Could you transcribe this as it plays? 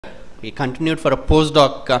he continued for a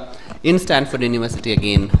postdoc in Stanford University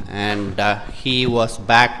again, and he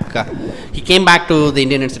came back to the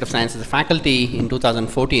Indian Institute of Science as a faculty in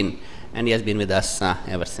 2014, and he has been with us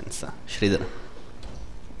ever since. Sridharan.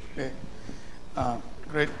 Okay.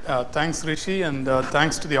 Great. Thanks, Rishi, and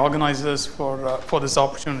thanks to the organizers for this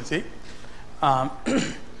opportunity.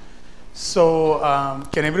 So,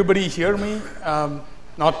 can everybody hear me?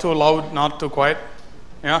 Not too loud, not too quiet?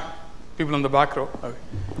 Yeah? People in the back row? Okay.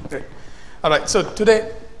 Great. All right. So,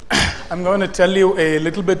 today I'm going to tell you a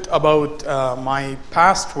little bit about my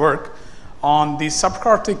past work on the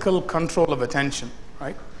subcortical control of attention,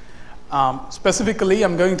 right? Specifically,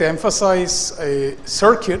 I'm going to emphasize a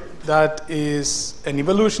circuit that is an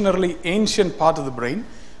evolutionarily ancient part of the brain,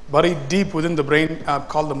 buried deep within the brain,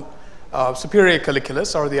 called the superior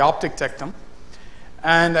colliculus, or the optic tectum.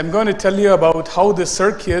 And I'm going to tell you about how this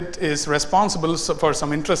circuit is responsible for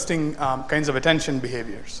some interesting kinds of attention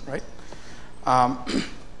behaviors, right?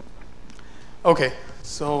 Okay,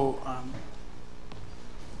 so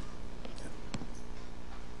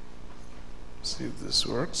see if this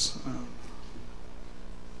works.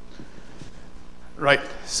 Right,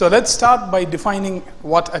 so let's start by defining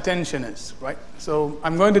what attention is, right? So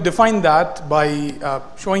I'm going to define that by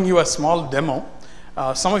showing you a small demo.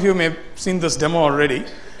 Some of you may have seen this demo already,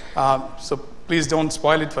 so please don't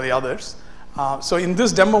spoil it for the others. So in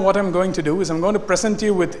this demo, what I'm going to do is I'm going to present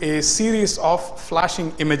you with a series of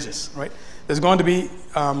flashing images, right? There's going to be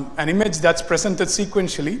an image that's presented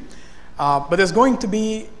sequentially, but there's going to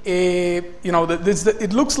be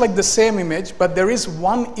it looks like the same image, but there is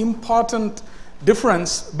one important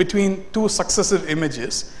difference between two successive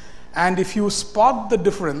images. And if you spot the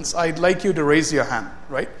difference, I'd like you to raise your hand,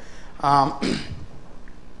 right?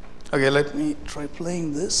 Okay, let me try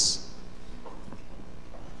playing this.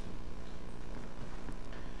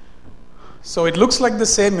 So it looks like the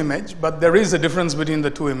same image, but there is a difference between the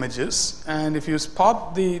two images. And if you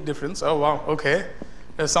spot the difference, oh wow, okay.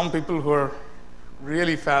 There's some people who are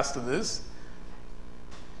really fast at this.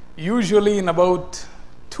 Usually in about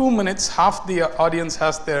 2 minutes, half the audience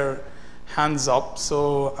has their hands up.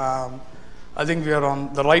 So I think we are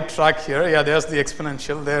on the right track here. Yeah, there's the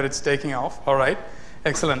exponential. There it's taking off. All right,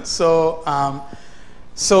 excellent. So,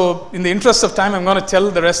 so in the interest of time, I'm going to tell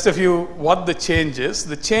the rest of you what the change is.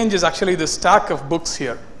 The change is actually the stack of books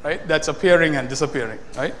here, right? That's appearing and disappearing,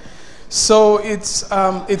 right? So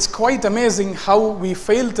it's quite amazing how we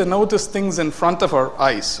fail to notice things in front of our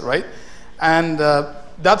eyes, right? And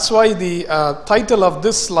that's why the title of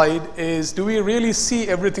this slide is, do we really see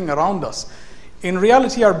everything around us? In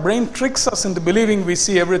reality, our brain tricks us into believing we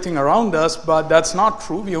see everything around us, but that's not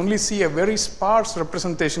true. We only see a very sparse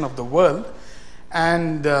representation of the world.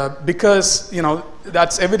 And because,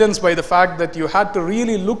 that's evidenced by the fact that you had to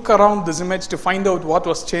really look around this image to find out what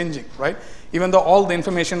was changing, right? Even though all the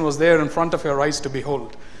information was there in front of your eyes to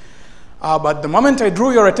behold. But the moment I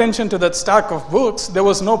drew your attention to that stack of books, there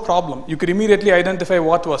was no problem. You could immediately identify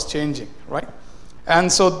what was changing, right?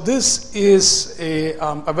 And so this is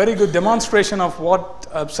a very good demonstration of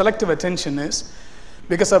what selective attention is,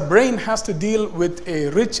 because our brain has to deal with a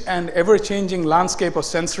rich and ever-changing landscape of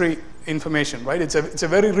sensory information, right? It's a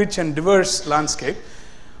very rich and diverse landscape,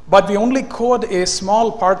 but we only code a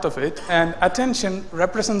small part of it, and attention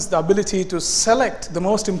represents the ability to select the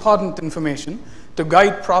most important information to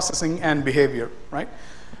guide processing and behavior, right?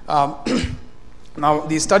 Now,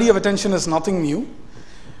 the study of attention is nothing new.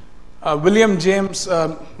 William James,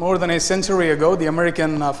 more than a century ago, the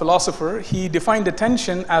American philosopher, he defined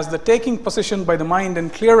attention as the taking possession by the mind in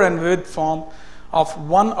clear and vivid form of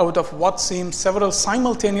one out of what seems several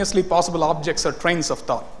simultaneously possible objects or trains of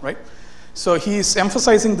thought, right? So he's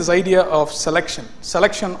emphasizing this idea of selection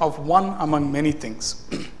of one among many things.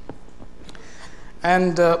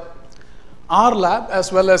 And our lab,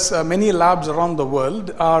 as well as many labs around the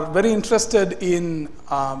world, are very interested in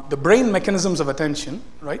the brain mechanisms of attention,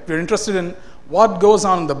 right? We're interested in what goes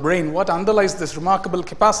on in the brain, what underlies this remarkable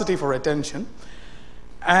capacity for attention.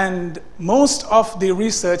 And most of the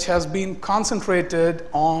research has been concentrated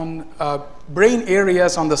on brain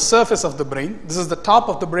areas on the surface of the brain. This is the top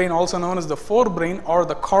of the brain, also known as the forebrain or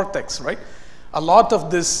the cortex, right? A lot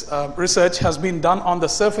of this research has been done on the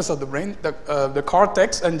surface of the brain, the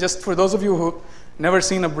cortex. And just for those of you who've never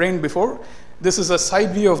seen a brain before, this is a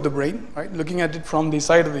side view of the brain, right? Looking at it from the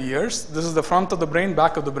side of the ears. This is the front of the brain,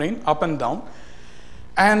 back of the brain, up and down.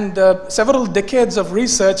 And several decades of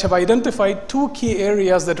research have identified two key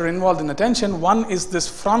areas that are involved in attention. One is this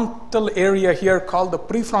frontal area here called the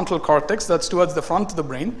prefrontal cortex, that's towards the front of the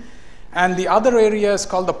brain. And the other area is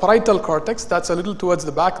called the parietal cortex, that's a little towards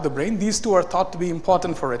the back of the brain. These two are thought to be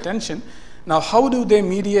important for attention. Now, how do they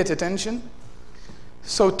mediate attention?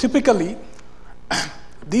 So typically,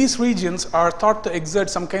 these regions are thought to exert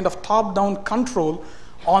some kind of top-down control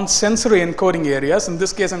on sensory encoding areas. In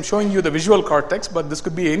this case, I'm showing you the visual cortex, but this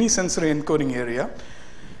could be any sensory encoding area,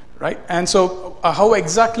 right? And so how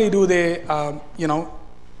exactly do they,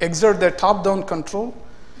 exert their top-down control?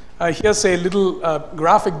 Here's a little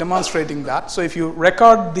graphic demonstrating that. So if you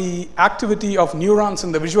record the activity of neurons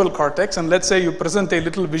in the visual cortex, and let's say you present a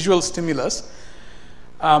little visual stimulus,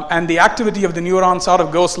 and the activity of the neuron sort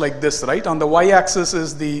of goes like this, right? On the y-axis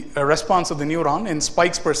is the response of the neuron in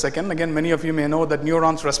spikes per second. Again, many of you may know that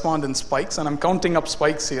neurons respond in spikes, and I'm counting up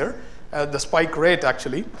spikes here, the spike rate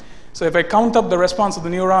actually. So if I count up the response of the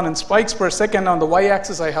neuron in spikes per second, on the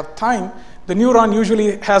y-axis I have time. The neuron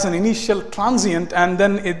usually has an initial transient, and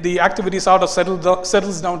then the activity sort of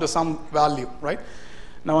settles down to some value, right?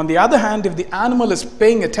 Now, on the other hand, if the animal is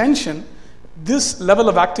paying attention, this level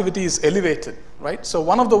of activity is elevated, right? So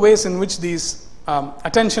one of the ways in which these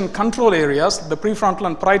attention control areas, the prefrontal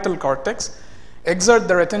and parietal cortex, exert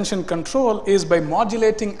their attention control is by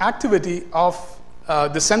modulating activity of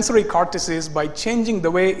the sensory cortices by changing the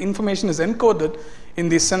way information is encoded in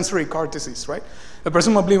these sensory cortices, right?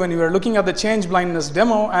 Presumably, when you were looking at the change blindness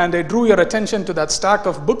demo and I drew your attention to that stack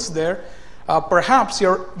of books there, perhaps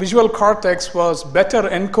your visual cortex was better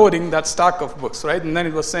encoding that stack of books, right? And then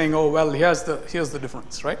it was saying, oh, well, here's the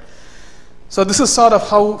difference, right? So this is sort of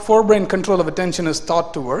how forebrain control of attention is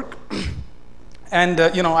thought to work. And,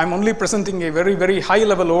 I'm only presenting a very, very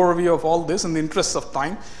high-level overview of all this in the interest of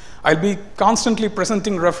time. I'll be constantly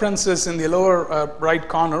presenting references in the lower right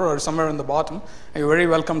corner or somewhere in the bottom. You're very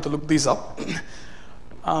welcome to look these up.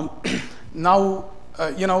 Now,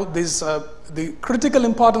 the critical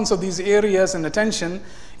importance of these areas in attention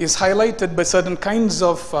is highlighted by certain kinds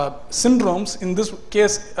of syndromes. In this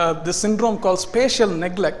case, the syndrome called spatial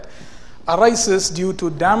neglect arises due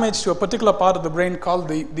to damage to a particular part of the brain called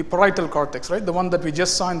the parietal cortex, right? The one that we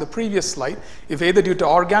just saw in the previous slide. If either due to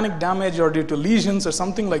organic damage or due to lesions or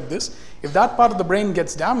something like this, if that part of the brain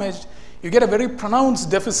gets damaged, you get a very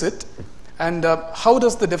pronounced deficit. And how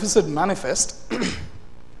does the deficit manifest?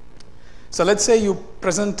 So let's say you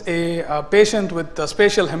present a patient with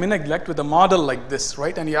spatial hemineglect with a model like this,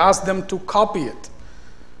 right? And you ask them to copy it.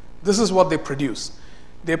 This is what they produce.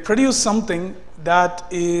 They produce something that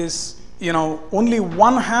is, only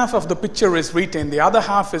one half of the picture is retained. The other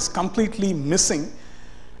half is completely missing.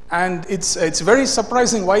 And it's very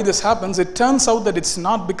surprising why this happens. It turns out that it's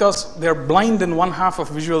not because they're blind in one half of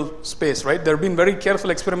visual space, right? There have been very careful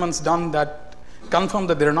experiments done that confirm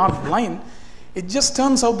that they're not blind. It just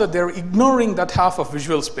turns out that they're ignoring that half of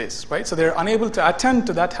visual space, right? So they're unable to attend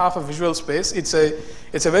to that half of visual space. It's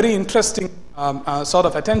a very interesting sort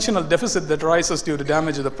of attentional deficit that arises due to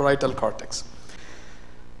damage of the parietal cortex.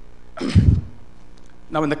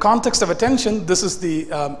 Now, in the context of attention, this is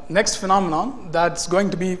the next phenomenon that's going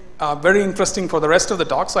to be very interesting for the rest of the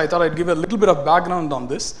talk. So I thought I'd give a little bit of background on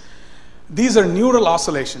this. These are neural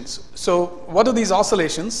oscillations. So what are these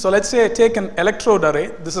oscillations? So let's say I take an electrode array.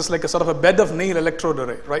 This is like a sort of a bed of nail electrode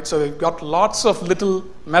array, right? So we've got lots of little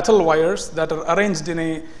metal wires that are arranged in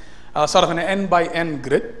a sort of an n by n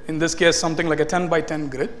grid. In this case, something like a 10 by 10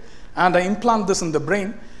 grid. And I implant this in the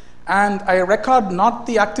brain. And I record not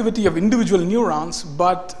the activity of individual neurons,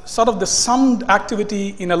 but sort of the summed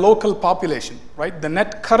activity in a local population, right? The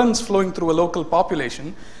net currents flowing through a local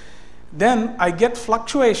population. Then I get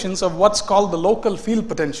fluctuations of what's called the local field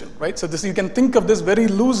potential, right? So this, you can think of this very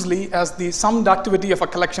loosely as the summed activity of a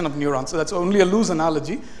collection of neurons. So that's only a loose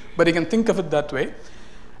analogy, but you can think of it that way.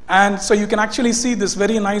 And so you can actually see this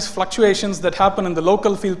very nice fluctuations that happen in the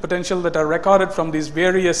local field potential that are recorded from these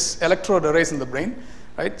various electrode arrays in the brain,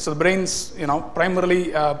 right? So the brain's,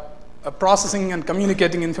 primarily processing and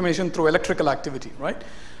communicating information through electrical activity, right?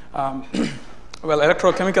 Well,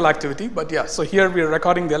 electrochemical activity, but yeah, so here we are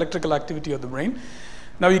recording the electrical activity of the brain.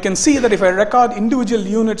 Now you can see that if I record individual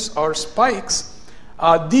units or spikes,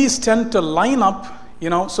 these tend to line up,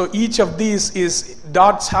 so each of these is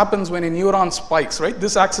dots happens when a neuron spikes, right?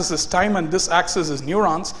 This axis is time and this axis is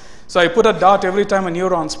neurons. So I put a dot every time a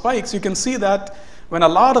neuron spikes. You can see that when a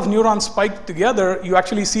lot of neurons spike together, you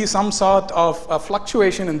actually see some sort of a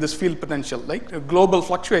fluctuation in this field potential, like a global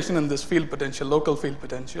fluctuation in this field potential, local field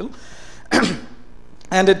potential.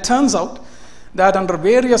 And it turns out that under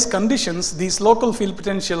various conditions, these local field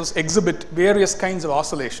potentials exhibit various kinds of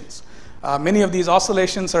oscillations. Many of these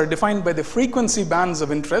oscillations are defined by the frequency bands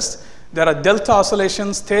of interest. There are delta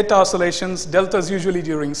oscillations, theta oscillations. Delta is usually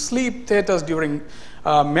during sleep, theta is during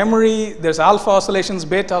memory. There's alpha oscillations,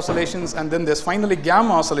 beta oscillations, and then there's finally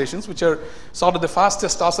gamma oscillations, which are sort of the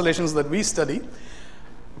fastest oscillations that we study.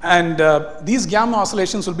 And these gamma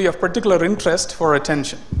oscillations will be of particular interest for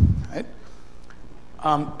attention. Right?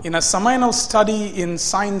 In a seminal study in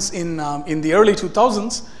Science in the early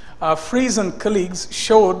 2000s, Fries and colleagues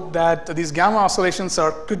showed that these gamma oscillations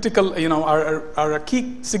are critical, are a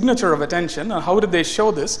key signature of attention. And how did they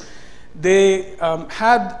show this? They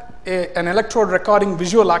had an electrode recording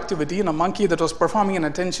visual activity in a monkey that was performing an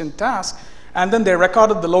attention task, and then they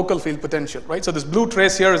recorded the local field potential, right? So this blue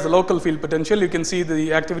trace here is the local field potential. You can see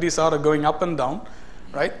the activities are going up and down,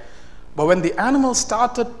 right? But when the animal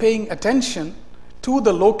started paying attention to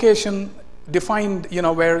the location defined,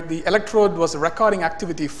 where the electrode was recording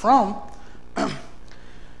activity from,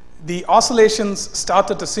 the oscillations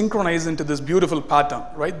started to synchronize into this beautiful pattern,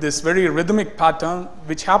 right? This very rhythmic pattern,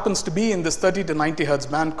 which happens to be in this 30 to 90 hertz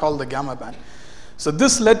band called the gamma band. So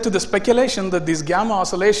this led to the speculation that these gamma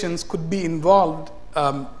oscillations could be involved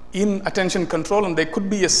in attention control, and they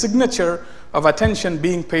could be a signature of attention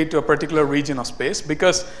being paid to a particular region of space,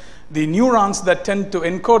 because the neurons that tend to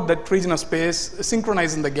encode that region of space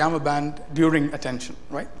synchronize in the gamma band during attention,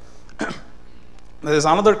 right? There is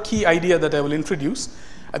another key idea that I will introduce.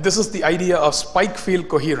 This is the idea of spike field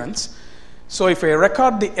coherence. So if I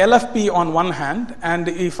record the LFP on one hand, and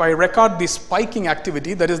if I record the spiking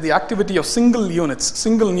activity, that is the activity of single units,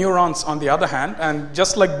 single neurons on the other hand, and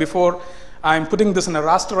just like before, I'm putting this in a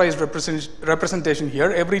rasterized representation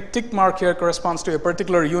here. Every tick mark here corresponds to a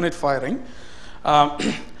particular unit firing.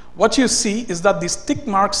 What you see is that these tick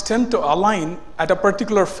marks tend to align at a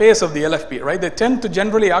particular phase of the LFP, right? They tend to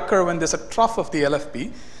generally occur when there's a trough of the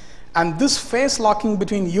LFP. And this phase locking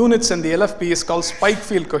between units and the LFP is called spike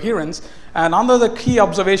field coherence. And another key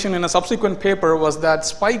observation in a subsequent paper was that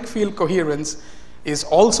spike field coherence is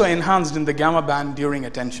also enhanced in the gamma band during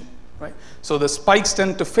attention, right? So the spikes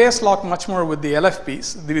tend to phase lock much more with the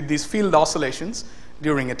LFPs, with these field oscillations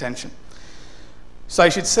during attention. So I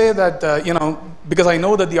should say that, because I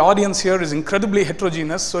know that the audience here is incredibly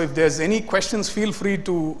heterogeneous, so if there's any questions, feel free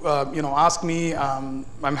to, ask me. I'm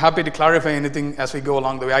happy to clarify anything as we go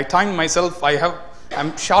along the way. I timed myself.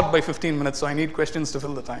 I'm short by 15 minutes, so I need questions to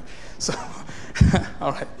fill the time. So,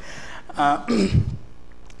 all right.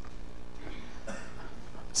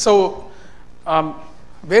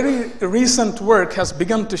 Very recent work has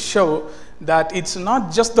begun to show that it's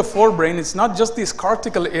not just the forebrain, it's not just these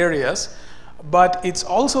cortical areas, but it's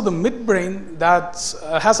also the midbrain that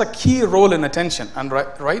has a key role in attention, and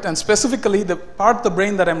right? And specifically, the part of the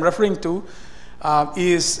brain that I'm referring to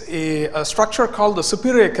is a structure called the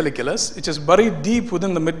superior colliculus, which is buried deep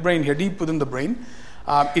within the midbrain here, deep within the brain.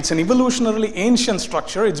 It's an evolutionarily ancient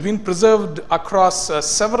structure. It's been preserved across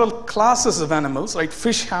several classes of animals, right?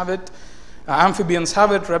 Fish have it, amphibians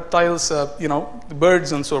have it, reptiles,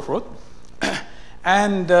 birds, and so forth.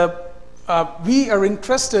 And we are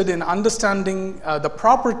interested in understanding the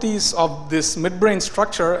properties of this midbrain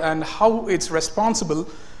structure and how it's responsible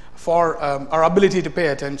for our ability to pay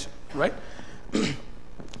attention, right?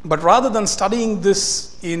 But rather than studying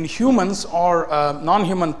this in humans or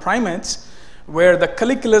non-human primates, where the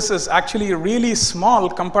colliculus is actually really small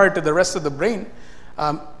compared to the rest of the brain,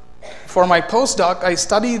 for my postdoc, I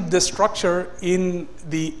studied this structure in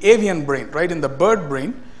the avian brain, right, in the bird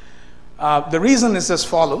brain. The reason is as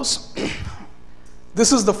follows.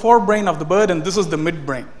 This is the forebrain of the bird, and this is the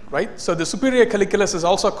midbrain, right? So the superior colliculus is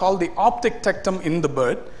also called the optic tectum in the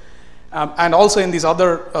bird, and also in these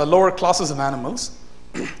other lower classes of animals.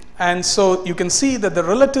 And so you can see that the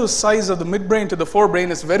relative size of the midbrain to the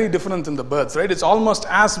forebrain is very different in the birds, right? It's almost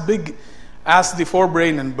as big as the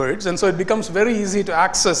forebrain in birds, and so it becomes very easy to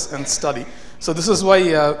access and study. So this is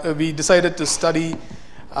why we decided to study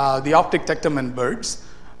the optic tectum in birds.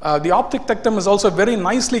 The optic tectum is also very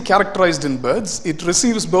nicely characterized in birds. It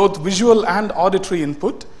receives both visual and auditory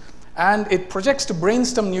input, and it projects to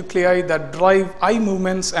brainstem nuclei that drive eye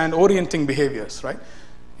movements and orienting behaviors, right?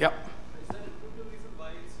 Yeah. Is that the reason why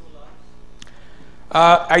it's so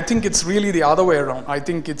large? I think it's really the other way around. I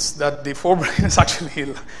think it's that the forebrain is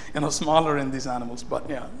actually smaller in these animals, but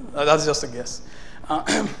yeah, that's just a guess.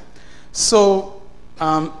 I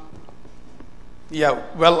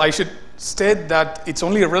should state that it's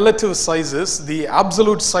only relative sizes. The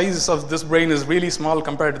absolute size of this brain is really small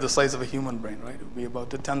compared to the size of a human brain, right? It would be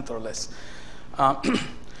about a tenth or less.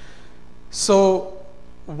 So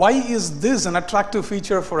why is this an attractive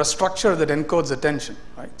feature for a structure that encodes attention,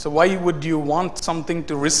 right? So why would you want something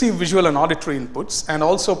to receive visual and auditory inputs and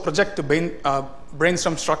also project to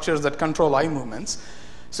brainstem structures that control eye movements?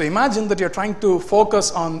 So imagine that you're trying to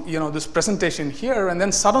focus on this presentation here, and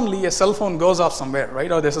then suddenly a cell phone goes off somewhere, right?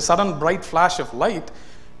 Or there's a sudden bright flash of light.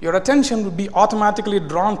 Your attention would be automatically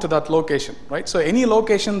drawn to that location, right? So any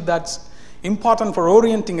location that's important for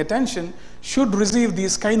orienting attention should receive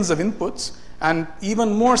these kinds of inputs. And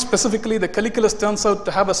even more specifically, the colliculus turns out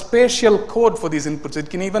to have a spatial code for these inputs. It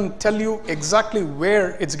can even tell you exactly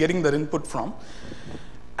where it's getting that input from.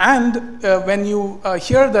 And when you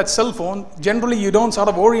hear that cell phone, generally you don't sort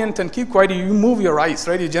of orient and keep quiet, you move your eyes,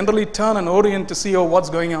 right? You generally turn and orient to see, oh, what's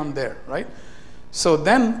going on there, right? So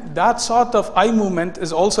then that sort of eye movement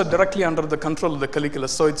is also directly under the control of the colliculus.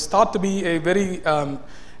 So it's thought to be a very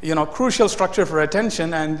crucial structure for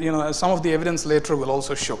attention, and some of the evidence later will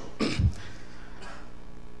also show.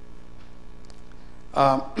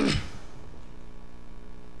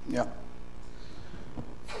 Yeah.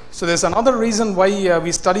 So there's another reason why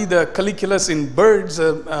we study the colliculus in birds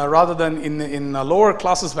rather than in lower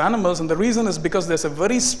classes of animals, and the reason is because there's a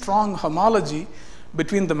very strong homology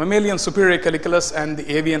between the mammalian superior colliculus and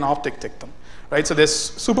the avian optic tectum. Right? So there's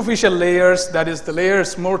superficial layers, that is the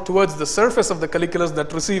layers more towards the surface of the colliculus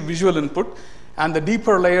that receive visual input, and the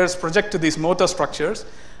deeper layers project to these motor structures.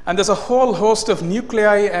 And there's a whole host of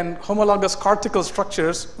nuclei and homologous cortical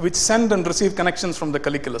structures which send and receive connections from the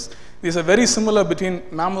colliculus. These are very similar between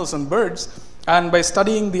mammals and birds. And by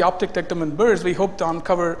studying the optic tectum in birds, we hope to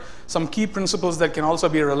uncover some key principles that can also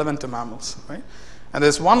be relevant to mammals. Right? And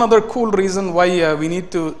there's one other cool reason why we need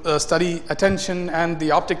to study attention and the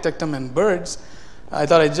optic tectum in birds. I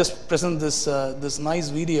thought I'd just present this nice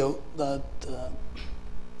video that...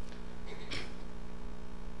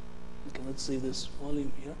 let's see this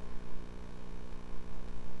volume here.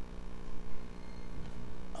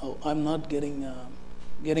 Oh, I'm not getting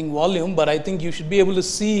volume, but I think you should be able to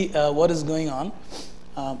see what is going on.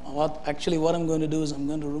 What I'm going to do is I'm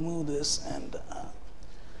going to remove this and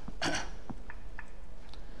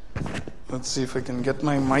let's see if I can get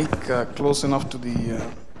my mic close enough to the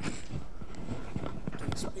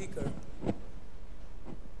speaker.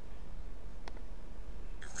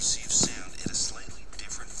 Receive sound at a slightly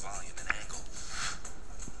different volume and angle.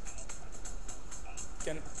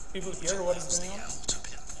 Can people hear what is going on? To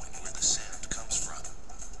pinpoint where the sound comes from.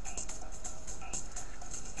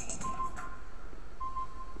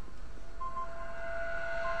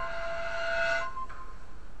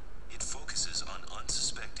 It focuses on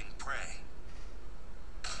unsuspecting prey,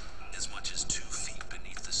 as much as 2 feet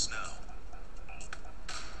beneath the snow,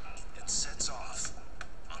 and sets off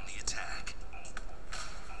on the attack.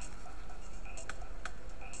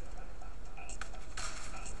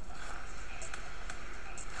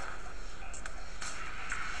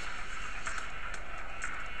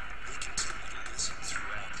 They continue to listen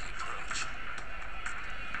throughout the approach.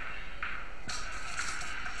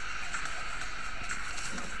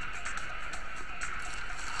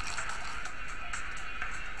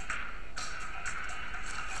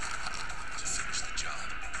 To finish the job,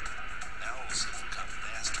 owls have become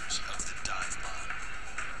masters of the dive bomb.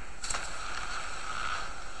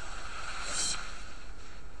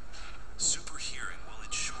 Super hearing will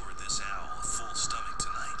ensure this owl a full stomach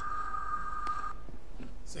tonight.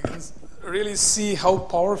 So you can really see how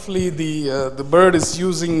powerfully the bird is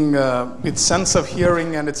using its sense of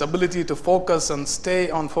hearing and its ability to focus and stay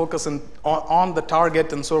on focus and on the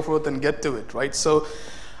target and so forth and get to it, right? So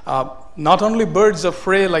not only birds of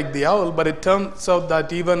prey like the owl, but it turns out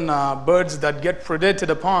that even birds that get predated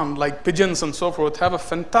upon, like pigeons and so forth, have a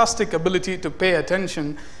fantastic ability to pay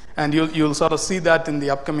attention, and you'll sort of see that in the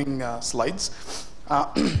upcoming slides.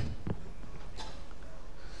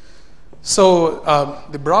 So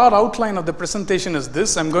the broad outline of the presentation is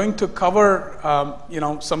this. I'm going to cover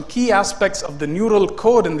some key aspects of the neural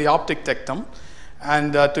code in the optic tectum.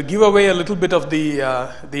 And to give away a little bit of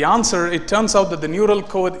the answer, it turns out that the neural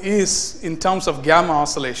code is in terms of gamma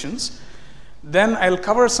oscillations. Then I'll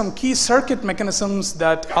cover some key circuit mechanisms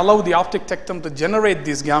that allow the optic tectum to generate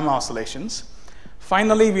these gamma oscillations.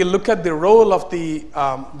 Finally, we'll look at the role of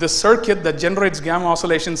the circuit that generates gamma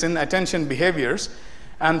oscillations in attention behaviors.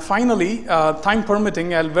 And finally, time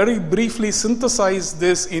permitting, I'll very briefly synthesize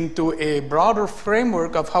this into a broader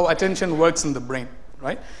framework of how attention works in the brain,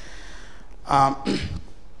 right?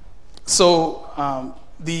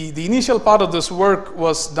 The initial part of this work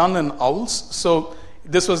was done in owls. So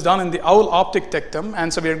this was done in the owl optic tectum.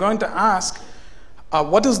 And so we are going to ask,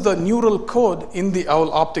 what is the neural code in the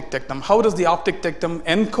owl optic tectum? How does the optic tectum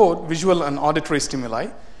encode visual and auditory stimuli?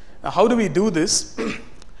 Now, how do we do this?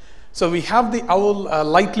 So we have the owl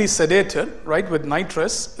lightly sedated, right, with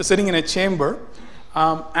nitrous, sitting in a chamber. We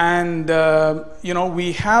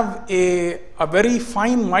have a very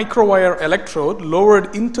fine microwire electrode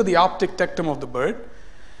lowered into the optic tectum of the bird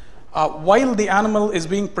while the animal is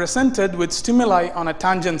being presented with stimuli on a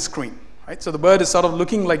tangent screen. Right? So the bird is sort of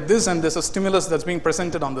looking like this, and there's a stimulus that's being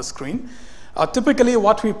presented on the screen. Typically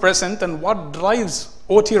what we present and what drives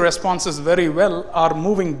OT responses very well are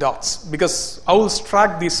moving dots, because owls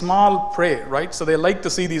track the small prey, right? So they like to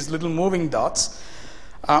see these little moving dots.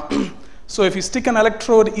 So if you stick an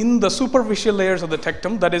electrode in the superficial layers of the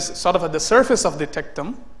tectum, that is sort of at the surface of the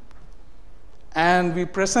tectum, and we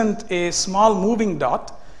present a small moving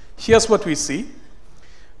dot, here's what we see.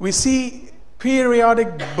 We see periodic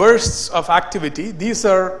bursts of activity. These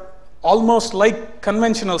are almost like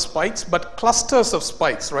conventional spikes, but clusters of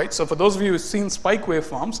spikes, right? So for those of you who've seen spike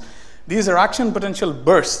waveforms, these are action potential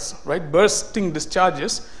bursts, right? Bursting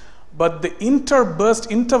discharges. But the interburst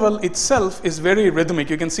interval itself is very rhythmic.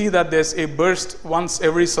 You can see that there's a burst once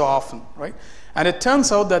every so often, right? And it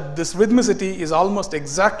turns out that this rhythmicity is almost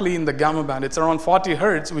exactly in the gamma band. It's around 40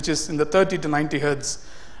 hertz, which is in the 30 to 90 hertz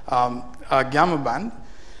gamma band.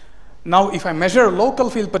 Now, if I measure local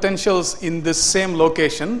field potentials in this same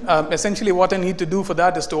location, essentially what I need to do for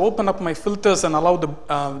that is to open up my filters and allow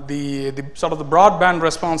the sort of the broadband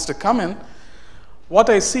response to come in. What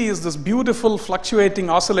I see is this beautiful fluctuating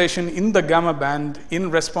oscillation in the gamma band in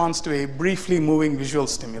response to a briefly moving visual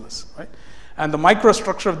stimulus, right? And the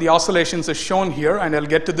microstructure of the oscillations is shown here, and I'll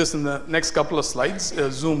get to this in the next couple of slides,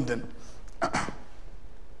 zoomed in.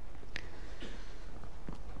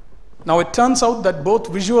 Now, it turns out that both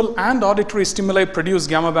visual and auditory stimuli produce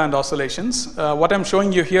gamma band oscillations. What I'm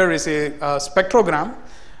showing you here is a spectrogram.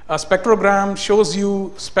 A spectrogram shows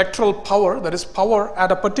you spectral power, that is power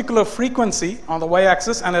at a particular frequency on the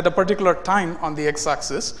y-axis and at a particular time on the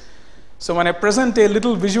x-axis. So when I present a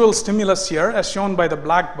little visual stimulus here, as shown by the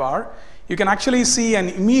black bar, you can actually see an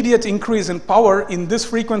immediate increase in power in this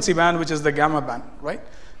frequency band, which is the gamma band, right?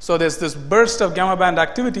 So there's this burst of gamma band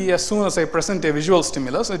activity as soon as I present a visual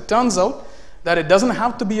stimulus. It turns out that it doesn't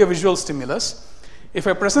have to be a visual stimulus. If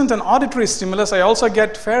I present an auditory stimulus, I also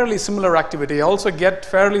get fairly similar activity. I also get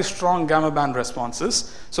fairly strong gamma band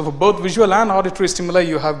responses. So for both visual and auditory stimuli,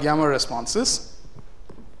 you have gamma responses.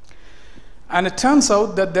 And it turns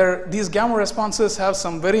out that these gamma responses have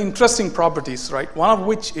some very interesting properties, right? One of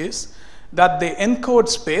which is that they encode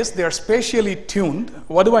space. They are spatially tuned.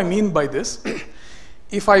 What do I mean by this?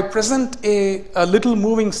 If I present a little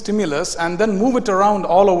moving stimulus and then move it around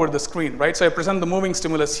all over the screen, right? So I present the moving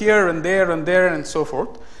stimulus here and there and so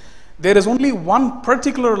forth. There is only one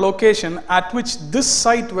particular location at which this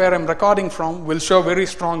site where I'm recording from will show very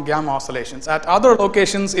strong gamma oscillations. At other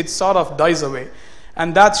locations, it sort of dies away.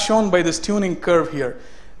 And that's shown by this tuning curve here.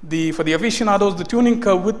 For the aficionados, the tuning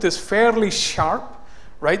curve width is fairly sharp.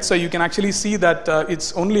 Right, so you can actually see that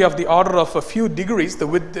it's only of the order of a few degrees.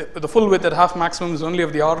 The full width at half maximum is only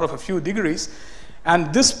of the order of a few degrees.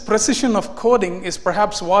 And this precision of coding is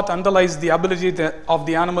perhaps what underlies the ability of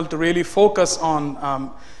the animal to really focus on,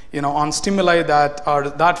 on stimuli that are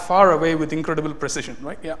that far away with incredible precision.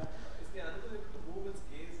 Right? Yeah. Is the animal able to move its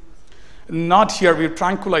gaze in this? Not here. We've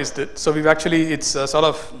tranquilized it. So we've actually, it's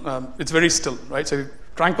it's very still. Right. So we've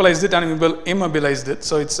tranquilized it and we've immobilized it.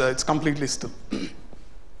 So it's completely still.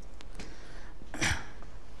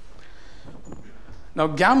 Now,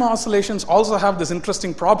 gamma oscillations also have this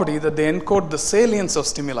interesting property that they encode the salience of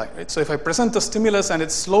stimuli. Right? So if I present a stimulus and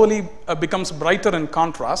it slowly becomes brighter in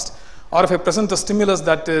contrast, or if I present a stimulus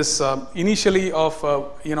that is initially of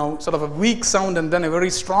sort of a weak sound and then a very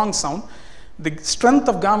strong sound, the strength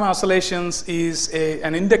of gamma oscillations is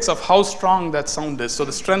an index of how strong that sound is. So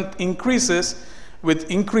the strength increases with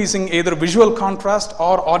increasing either visual contrast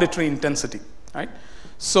or auditory intensity. Right?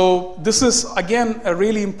 So this is, again, a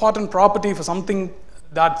really important property for something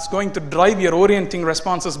that's going to drive your orienting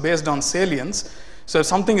responses based on salience. So if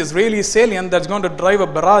something is really salient, that's going to drive a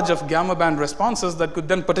barrage of gamma band responses that could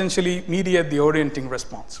then potentially mediate the orienting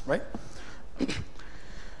response, right?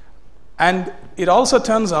 And it also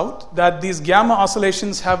turns out that these gamma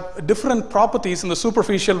oscillations have different properties in the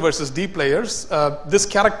superficial versus deep layers. This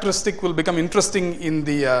characteristic will become interesting in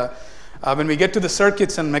when we get to the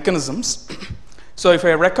circuits and mechanisms. So if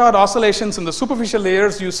I record oscillations in the superficial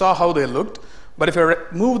layers, you saw how they looked. But if I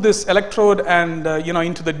move this electrode and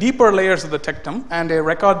into the deeper layers of the tectum, and I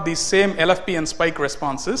record these same LFP and spike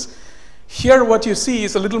responses, here what you see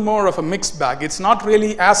is a little more of a mixed bag. It's not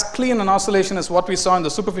really as clean an oscillation as what we saw in the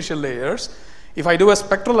superficial layers. If I do a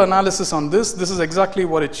spectral analysis on this is exactly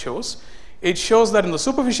what it shows. It shows that in the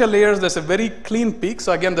superficial layers, there's a very clean peak.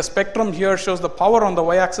 So again, the spectrum here shows the power on the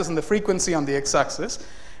y-axis and the frequency on the x-axis.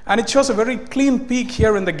 And it shows a very clean peak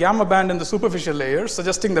here in the gamma band in the superficial layers,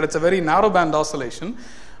 suggesting that it's a very narrow band oscillation.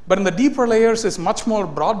 But in the deeper layers, it's much more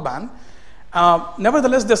broadband.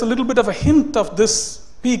 Nevertheless, there's a little bit of a hint of this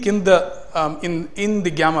peak in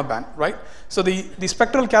the gamma band, right? So the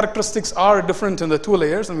spectral characteristics are different in the two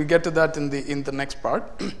layers, and we get to that in the next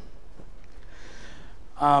part.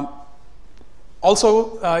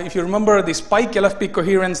 Also, if you remember the spike LFP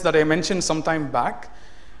coherence that I mentioned some time back,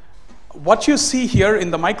 what you see here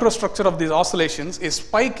in the microstructure of these oscillations is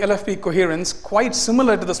spike LFP coherence quite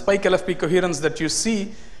similar to the spike LFP coherence that you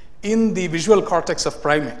see in the visual cortex of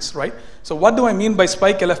primates, right? So what do I mean by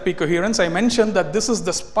spike LFP coherence? I mentioned that this is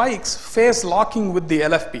the spikes phase locking with the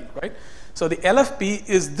LFP, right? So the LFP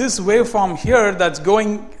is this waveform here that's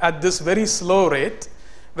going at this very slow rate,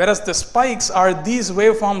 whereas the spikes are these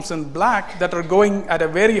waveforms in black that are going at a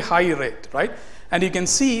very high rate, right? And you can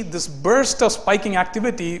see this burst of spiking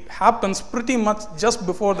activity happens pretty much just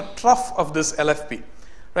before the trough of this LFP,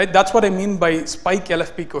 right? That's what I mean by spike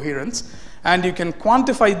LFP coherence. And you can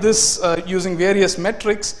quantify this using various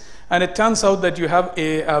metrics, and it turns out that you have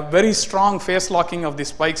a very strong phase locking of the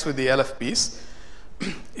spikes with the LFPs.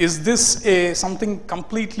 Is this something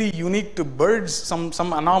completely unique to birds, some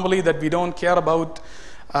anomaly that we don't care about?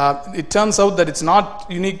 It turns out that it's not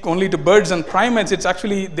unique only to birds and primates. It's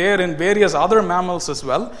actually there in various other mammals as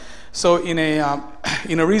well. So in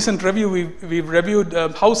a recent review, we've reviewed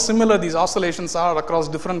how similar these oscillations are across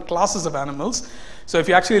different classes of animals. So if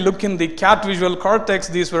you actually look in the cat visual cortex,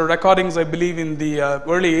 these were recordings, I believe, in the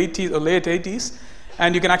early 80s or late 80s.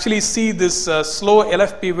 And you can actually see this slow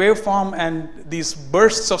LFP waveform and these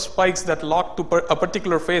bursts of spikes that lock to a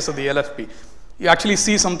particular phase of the LFP. You actually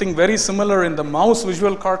see something very similar in the mouse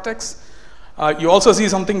visual cortex. You also see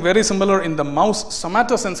something very similar in the mouse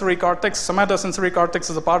somatosensory cortex. Somatosensory cortex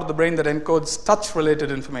is a part of the brain that encodes touch-related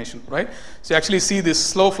information, right? So you actually see these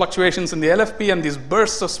slow fluctuations in the LFP and these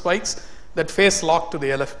bursts of spikes that phase lock to the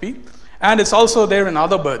LFP. And it's also there in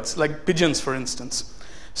other birds, like pigeons, for instance.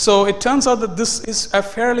 So it turns out that this is a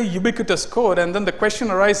fairly ubiquitous code, and then the question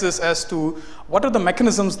arises as to what are the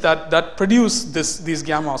mechanisms that produce these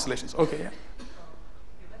gamma oscillations. Okay, yeah.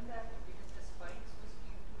 Given that because the spikes was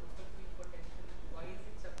due to local field potential, why is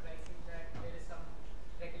it surprising that there is some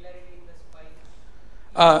regularity in the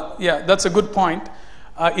spike? Yeah, that's a good point.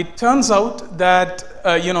 It turns out that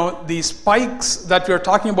the spikes that we're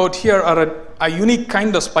talking about here are a unique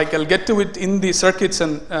kind of spike. I'll get to it in the circuits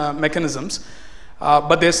and mechanisms.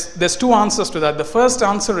 But there's two answers to that. The first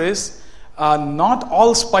answer is not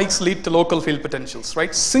all spikes lead to local field potentials,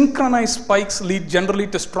 right? Synchronized spikes lead generally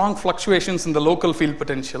to strong fluctuations in the local field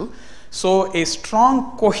potential. So a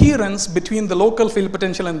strong coherence between the local field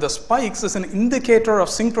potential and the spikes is an indicator of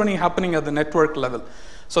synchrony happening at the network level.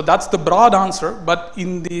 So that's the broad answer. But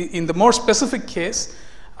in the more specific case,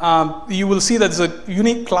 you will see that there's a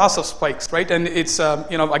unique class of spikes, right? And it's,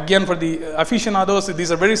 again, for the aficionados,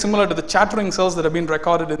 these are very similar to the chattering cells that have been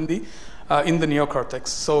recorded in the neocortex.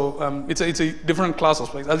 So it's a different class of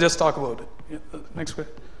spikes. I'll just talk about it. Yeah, next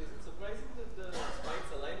question. Is it surprising that the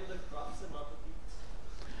spikes align with the troughs and not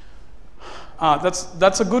the peaks?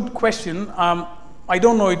 That's a good question. I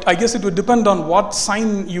don't know. I guess it would depend on what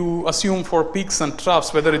sign you assume for peaks and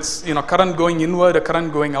troughs, whether it's current going inward or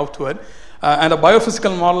current going outward. And a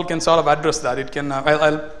biophysical model can sort of address that. It can.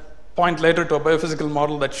 I'll point later to a biophysical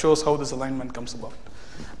model that shows how this alignment comes about.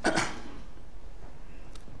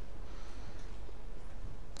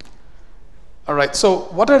 All right. So,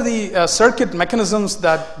 what are the circuit mechanisms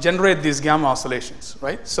that generate these gamma oscillations?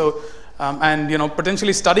 Right. So,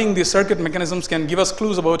 potentially studying these circuit mechanisms can give us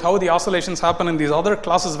clues about how the oscillations happen in these other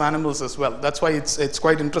classes of animals as well. That's why it's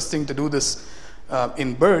quite interesting to do this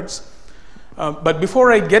in birds. But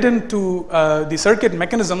before I get into the circuit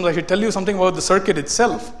mechanisms, I should tell you something about the circuit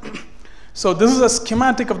itself. So this is a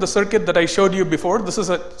schematic of the circuit that I showed you before. This is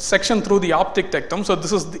a section through the optic tectum. So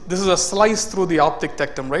this is a slice through the optic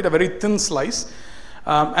tectum, right? A very thin slice.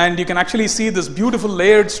 And you can actually see this beautiful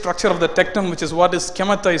layered structure of the tectum, which is what is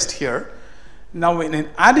schematized here. Now, in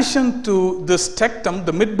addition to this tectum,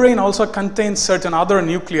 the midbrain also contains certain other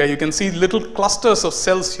nuclei. You can see little clusters of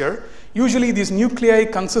cells here. Usually these nuclei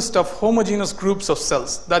consist of homogeneous groups of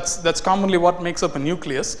cells. That's commonly what makes up a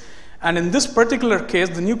nucleus. And in this particular case,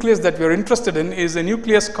 the nucleus that we are interested in is a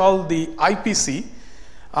nucleus called the IPC.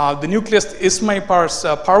 The nucleus Ismay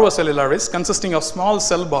parvocellularis, consisting of small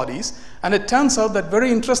cell bodies. And it turns out that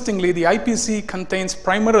very interestingly, the IPC contains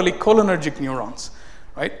primarily cholinergic neurons,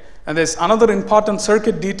 right? And there's another important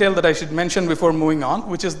circuit detail that I should mention before moving on,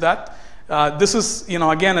 which is that this is,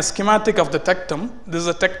 again, a schematic of the tectum. This is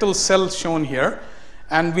a tectal cell shown here.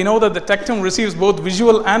 And we know that the tectum receives both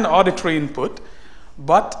visual and auditory input.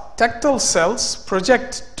 But tectal cells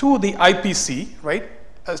project to the IPC, right?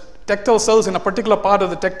 Tectal cells in a particular part of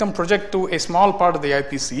the tectum project to a small part of the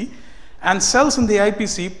IPC. And cells in the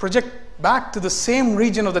IPC project back to the same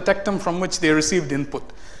region of the tectum from which they received input.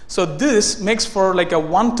 So this makes for like a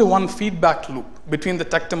one-to-one feedback loop between the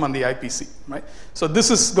tectum and the IPC, right? So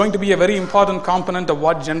this is going to be a very important component of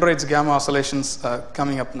what generates gamma oscillations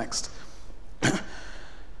coming up next.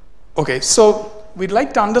 Okay, so we'd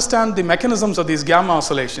like to understand the mechanisms of these gamma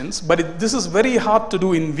oscillations, but this is very hard to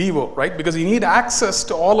do in vivo, right? Because you need access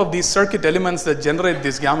to all of these circuit elements that generate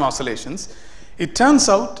these gamma oscillations. It turns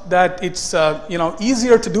out that it's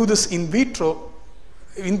easier to do this in vitro.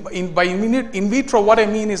 By in vitro, what I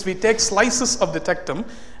mean is we take slices of the tectum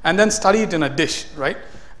and then study it in a dish, right?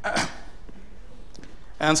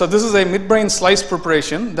 And so this is a midbrain slice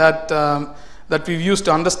preparation that we've used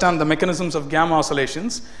to understand the mechanisms of gamma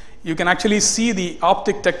oscillations. You can actually see the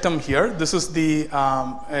optic tectum here. This is the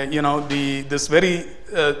this very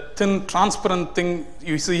thin transparent thing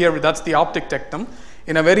you see here. That's the optic tectum.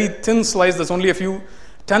 In a very thin slice, there's only a few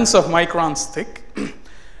tenths of microns thick.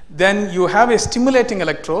 Then you have a stimulating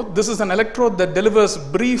electrode. This is an electrode that delivers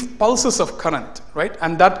brief pulses of current, right?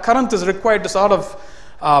 And that current is required to sort of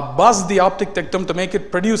buzz the optic tectum to make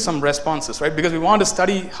it produce some responses, right? Because we want to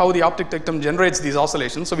study how the optic tectum generates these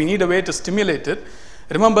oscillations, so we need a way to stimulate it.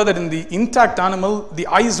 Remember that in the intact animal, the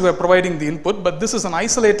eyes were providing the input, but this is an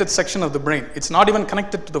isolated section of the brain. It's not even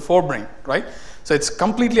connected to the forebrain, right? So it's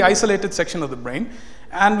completely isolated section of the brain.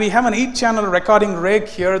 And we have an 8-channel recording rake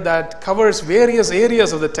here that covers various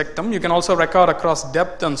areas of the tectum. You can also record across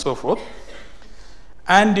depth and so forth.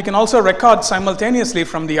 And you can also record simultaneously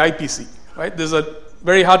from the IPC, right? This is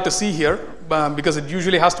very hard to see here because it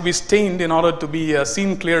usually has to be stained in order to be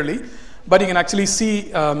seen clearly. But you can actually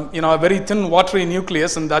see a very thin watery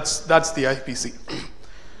nucleus, and that's the IPC.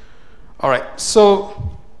 All right,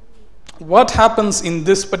 so what happens in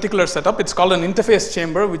this particular setup? It's called an interface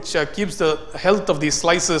chamber, which keeps the health of these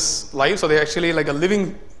slices live. So they're actually like a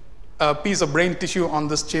living piece of brain tissue on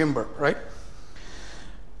this chamber, right?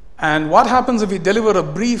 And what happens if we deliver a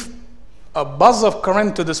brief buzz of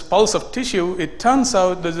current to this pulse of tissue? It turns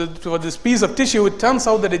out that for this piece of tissue, it turns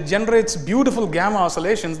out that it generates beautiful gamma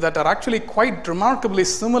oscillations that are actually quite remarkably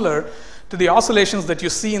similar to the oscillations that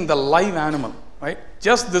you see in the live animal, right?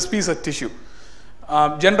 Just this piece of tissue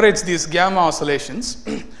generates these gamma oscillations.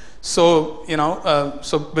 So,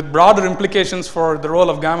 so with broader implications for the role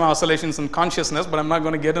of gamma oscillations in consciousness, but I'm not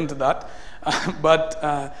going to get into that. What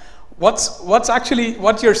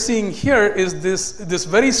you're seeing here is this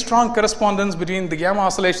very strong correspondence between the gamma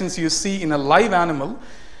oscillations you see in a live animal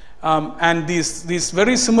and these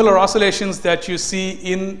very similar oscillations that you see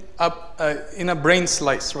in a brain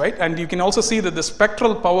slice, right? And you can also see that the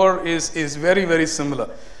spectral power is very, very similar.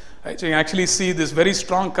 Right? So you can actually see this very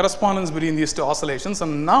strong correspondence between these two oscillations.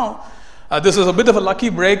 And now this is a bit of a lucky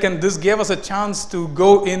break, and this gave us a chance to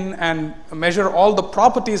go in and measure all the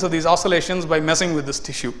properties of these oscillations by messing with this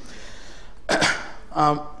tissue.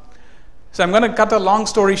 So I'm going to cut a long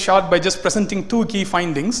story short by just presenting two key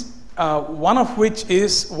findings. One of which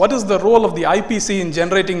is, what is the role of the IPC in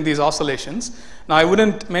generating these oscillations? Now, I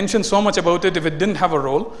wouldn't mention so much about it if it didn't have a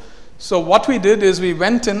role. So what we did is we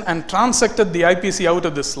went in and transected the IPC out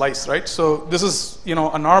of this slice, right? So this is,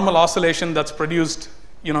 a normal oscillation that's produced,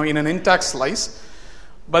 in an intact slice.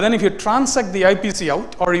 But then if you transect the IPC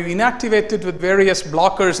out, or you inactivate it with various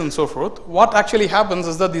blockers and so forth, what actually happens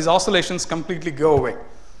is that these oscillations completely go away,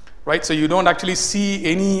 right? So you don't actually see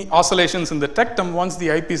any oscillations in the tectum once the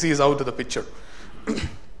IPC is out of the picture.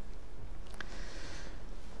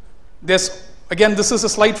 Again, this is a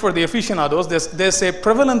slide for the aficionados. There's a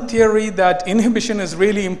prevalent theory that inhibition is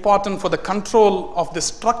really important for the control of the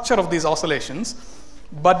structure of these oscillations.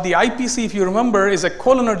 But the IPC, if you remember, is a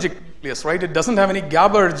cholinergic nucleus, right? It doesn't have any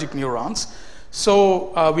GABAergic neurons.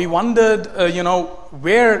 So we wondered,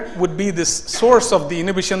 where would be this source of the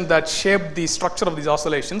inhibition that shaped the structure of these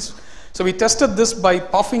oscillations. So we tested this by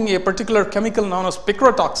puffing a particular chemical known as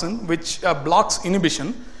picrotoxin, which blocks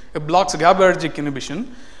inhibition. It blocks GABAergic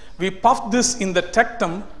inhibition. We puffed this in the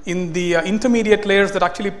tectum, in the intermediate layers that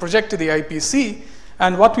actually project to the IPC.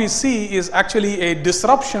 And what we see is actually a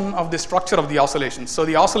disruption of the structure of the oscillations. So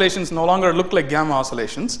the oscillations no longer look like gamma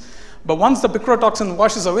oscillations. But once the picrotoxin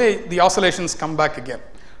washes away, the oscillations come back again,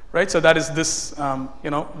 right? So that is this,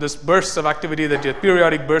 this bursts of activity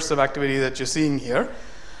periodic bursts of activity that you're seeing here.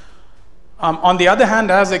 On the other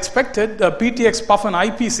hand, as expected, PTX puff and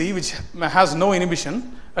IPC, which has no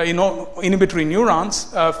inhibition, inhibitory neurons,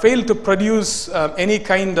 fail to produce any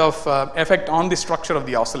kind of effect on the structure of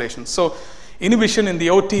the oscillation. So inhibition in the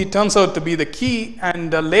OT turns out to be the key,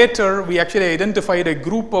 and later we actually identified a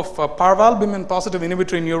group of parvalbumin positive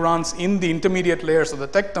inhibitory neurons in the intermediate layers of the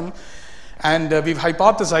tectum, and we've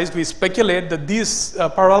hypothesized, we speculate that these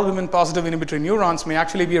parvalbumin positive inhibitory neurons may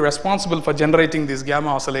actually be responsible for generating these gamma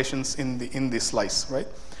oscillations in the slice, right?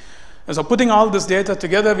 And so putting all this data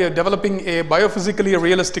together, we are developing a biophysically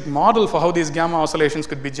realistic model for how these gamma oscillations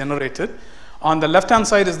could be generated. On the left-hand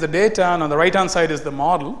side is the data, and on the right-hand side is the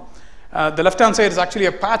model. The left-hand side is actually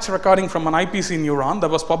a patch recording from an IPC neuron that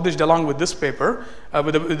was published along with this paper,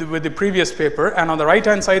 with the previous paper. And on the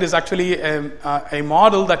right-hand side is actually a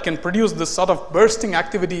model that can produce this sort of bursting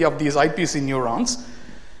activity of these IPC neurons.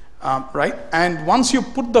 Right? And once you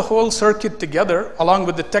put the whole circuit together, along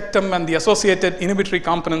with the tectum and the associated inhibitory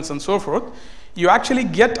components and so forth, you actually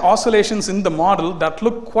get oscillations in the model that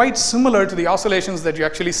look quite similar to the oscillations that you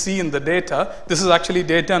actually see in the data. This is actually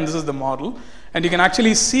data and this is the model. And you can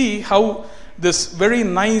actually see how this very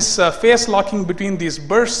nice phase locking between these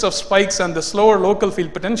bursts of spikes and the slower local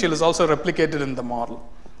field potential is also replicated in the model.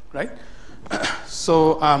 Right?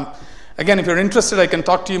 So, again, if you're interested, I can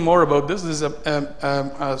talk to you more about this. This is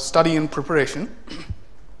a study in preparation.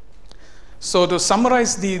 So to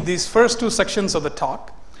summarize these first two sections of the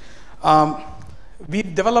talk, we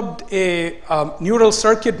developed a neural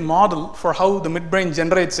circuit model for how the midbrain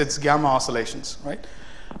generates its gamma oscillations. Right?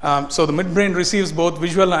 So the midbrain receives both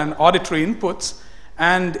visual and auditory inputs,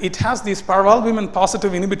 and it has these parvalbumin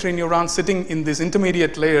positive inhibitory neurons sitting in these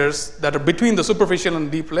intermediate layers that are between the superficial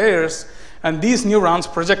and deep layers. And these neurons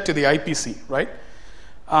project to the IPC, right?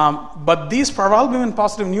 But these parvalbumin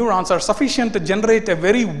positive neurons are sufficient to generate a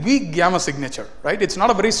very weak gamma signature, right? It's not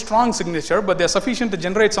a very strong signature, but they're sufficient to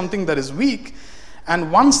generate something that is weak.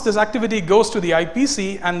 And once this activity goes to the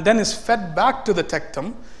IPC and then is fed back to the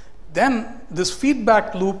tectum, then this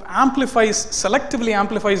feedback loop selectively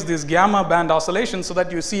amplifies these gamma band oscillations so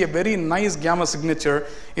that you see a very nice gamma signature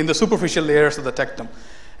in the superficial layers of the tectum.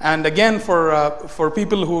 And again, for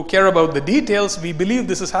people who care about the details, we believe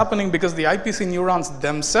this is happening because the IPC neurons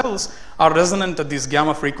themselves are resonant at these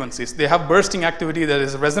gamma frequencies. They have bursting activity that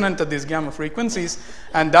is resonant at these gamma frequencies,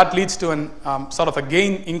 and that leads to an sort of a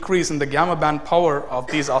gain increase in the gamma band power of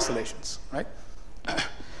these oscillations. Right?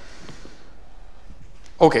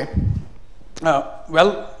 Okay.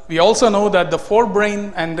 Well, we also know that the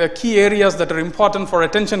forebrain and the key areas that are important for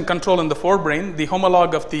attention control in the forebrain, the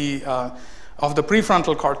homologue of the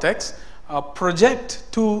prefrontal cortex, project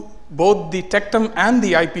to both the tectum and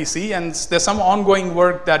the IPC, and there's some ongoing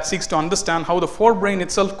work that seeks to understand how the forebrain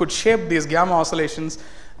itself could shape these gamma oscillations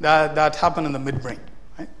that happen in the midbrain.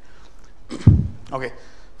 Right? Okay,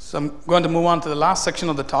 so I'm going to move on to the last section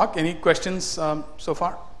of the talk. Any questions so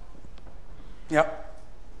far? Yeah.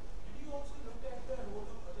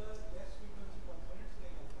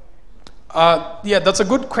 Yeah, that's a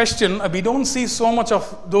good question. We don't see so much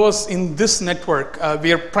of those in this network.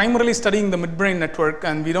 We are primarily studying the midbrain network,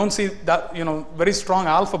 and we don't see that, very strong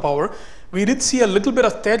alpha power. We did see a little bit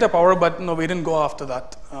of theta power, but no, we didn't go after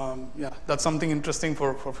that. Yeah, that's something interesting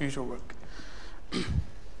for future work.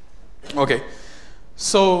 Okay,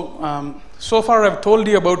 so so far I've told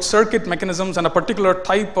you about circuit mechanisms and a particular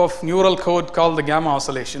type of neural code called the gamma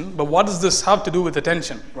oscillation. But what does this have to do with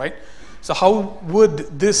attention, right? So how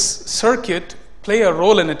would this circuit play a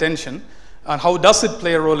role in attention, and how does it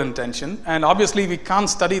play a role in attention? And obviously we can't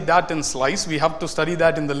study that in slice. We have to study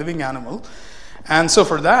that in the living animal. And so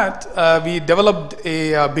for that, we developed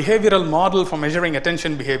a behavioral model for measuring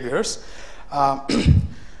attention behaviors.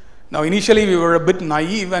 Now initially we were a bit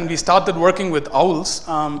naive, and we started working with owls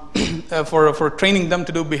for training them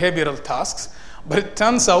to do behavioral tasks. But it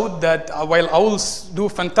turns out that while owls do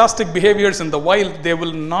fantastic behaviors in the wild, they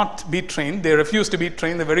will not be trained. They refuse to be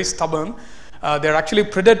trained. They're very stubborn. They're actually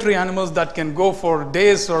predatory animals that can go for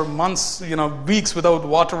days or months, weeks without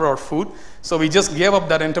water or food. So we just gave up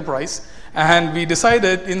that enterprise, and we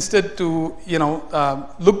decided instead to,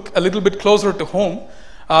 look a little bit closer to home,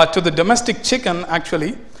 to the domestic chicken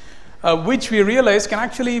actually, which we realized can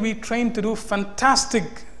actually be trained to do fantastic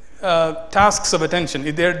tasks of attention.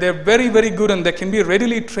 They're very, very good, and they can be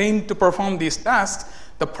readily trained to perform these tasks.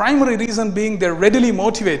 The primary reason being they're readily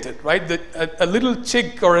motivated, right? A little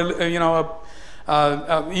chick or even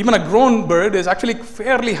a grown bird is actually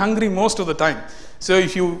fairly hungry most of the time. So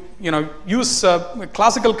if you use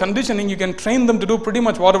classical conditioning, you can train them to do pretty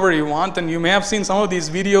much whatever you want. And you may have seen some of these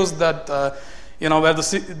videos that where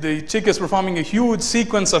the chick is performing a huge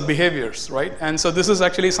sequence of behaviors, right? And so this is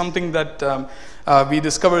actually something that we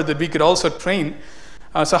discovered that we could also train.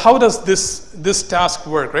 So how does this task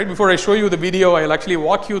work, right? Before I show you the video, I'll actually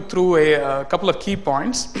walk you through a couple of key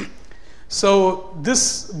points. So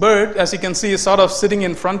this bird, as you can see, is sort of sitting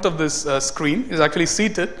in front of this screen, is actually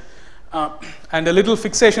seated, and a little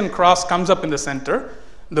fixation cross comes up in the center.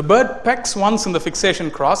 The bird pecks once in the fixation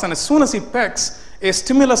cross, and as soon as he pecks, a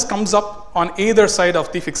stimulus comes up on either side of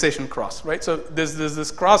the fixation cross, right? So there's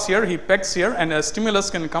this cross here, he pecks here, and a stimulus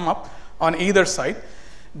can come up on either side.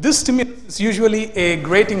 This stimulus is usually a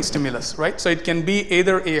grating stimulus, right? So it can be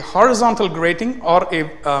either a horizontal grating or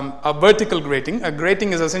a vertical grating. A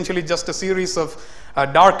grating is essentially just a series of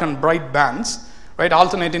dark and bright bands, right?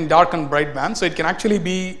 Alternating dark and bright bands. So it can actually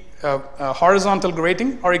be a horizontal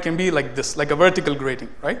grating, or it can be like this, like a vertical grating,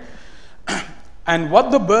 right? And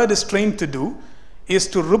what the bird is trained to do is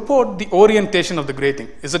to report the orientation of the grating.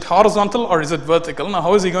 Is it horizontal or is it vertical? Now,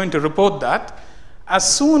 how is he going to report that?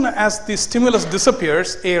 As soon as the stimulus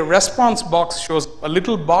disappears, a response box shows, a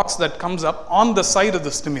little box that comes up on the side of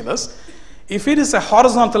the stimulus. If it is a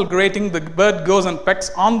horizontal grating, the bird goes and pecks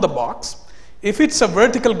on the box. If it's a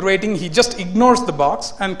vertical grating, he just ignores the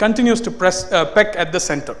box and continues to peck at the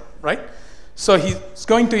center, right? So he's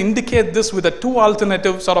going to indicate this with a two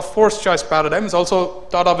alternative sort of force choice paradigm. It's also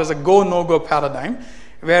thought of as a go, no-go paradigm,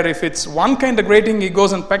 where if it's one kind of grating, he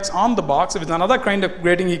goes and pecks on the box. If it's another kind of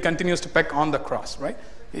grating, he continues to peck on the cross, right?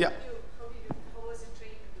 Yeah. How was it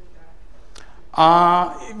trained to do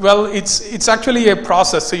that? Well, it's actually a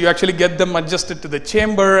process. So you actually get them adjusted to the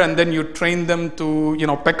chamber, and then you train them to,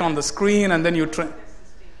 peck on the screen, and then you train.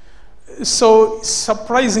 So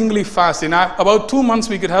surprisingly fast. In about 2 months,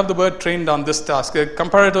 we could have the bird trained on this task. The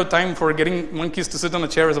comparative time for getting monkeys to sit on a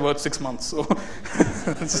chair is about 6 months. So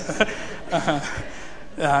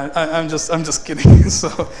I'm just kidding.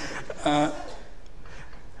 So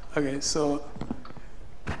okay, so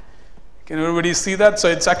can everybody see that? So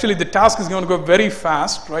it's actually, the task is going to go very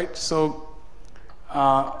fast, right? So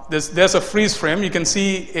there's a freeze frame. You can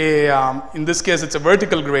see in this case it's a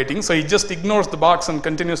vertical grating, so he just ignores the box and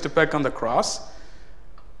continues to peck on the cross.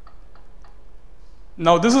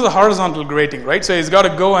 Now this is a horizontal grating, right? So he's got to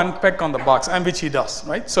go and peck on the box, and which he does,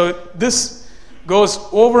 right? So this goes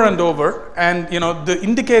over and over, and the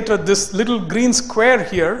indicator, this little green square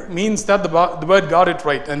here, means that the bird got it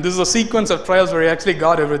right, and this is a sequence of trials where he actually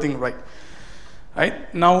got everything right.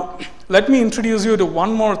 Right? Now let me introduce you to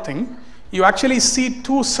one more thing. You actually see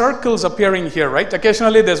two circles appearing here, right?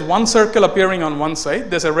 Occasionally there's one circle appearing on one side,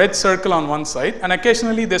 there's a red circle on one side, and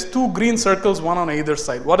occasionally there's two green circles, one on either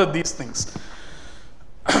side. What are these things?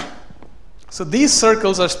 So these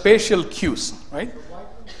circles are spatial cues, right? So why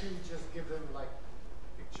don't you just give them like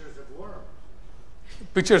pictures of worms?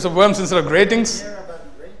 Pictures of worms instead of gratings? Care about gratings?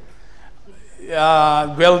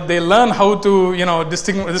 Well, they learn how to,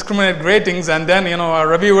 discriminate gratings, and then, our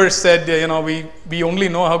reviewers said, we only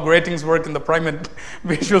know how gratings work in the primate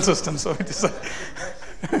visual system. So it is.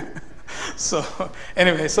 So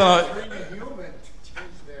anyway, so.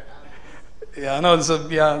 Yeah, no. So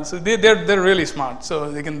they're really smart. So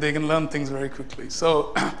they can learn things very quickly.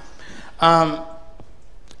 So.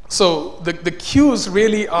 So the cues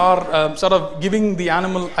really are sort of giving the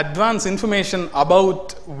animal advanced information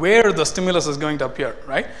about where the stimulus is going to appear,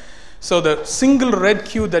 right? So the single red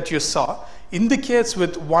cue that you saw indicates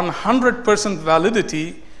with 100%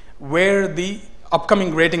 validity where the upcoming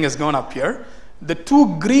grating is going to appear. The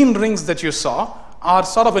two green rings that you saw are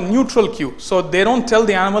sort of a neutral cue. So they don't tell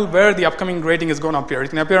the animal where the upcoming grating is going to appear. It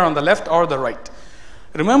can appear on the left or the right.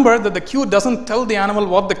 Remember that the cue doesn't tell the animal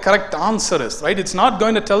what the correct answer is, right? It's not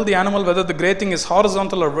going to tell the animal whether the grating is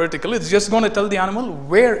horizontal or vertical. It's just going to tell the animal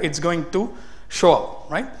where it's going to show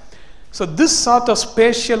up, right? So this sort of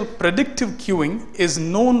spatial predictive cueing is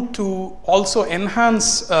known to also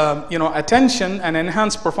enhance, attention and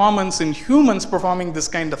enhance performance in humans performing this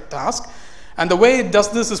kind of task. And the way it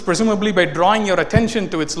does this is presumably by drawing your attention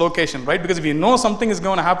to its location, right? Because if you know something is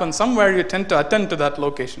going to happen somewhere, you tend to attend to that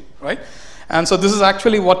location, right? And so this is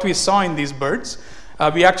actually what we saw in these birds.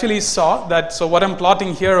 We actually saw that, so what I'm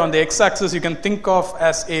plotting here on the x-axis, you can think of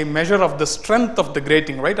as a measure of the strength of the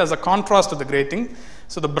grating, right? As a contrast to the grating.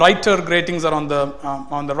 So the brighter gratings are on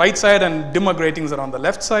the right side, and dimmer gratings are on the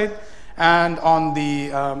left side. And on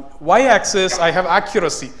the y-axis, I have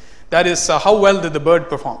accuracy. That is, how well did the bird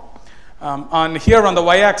perform? And here on the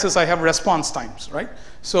y-axis, I have response times, right?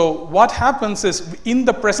 So what happens is, in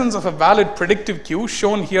the presence of a valid predictive cue,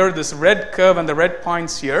 shown here, this red curve and the red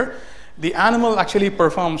points here, the animal actually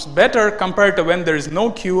performs better compared to when there is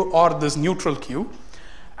no cue or this neutral cue.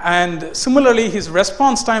 And similarly, his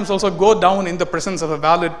response times also go down in the presence of a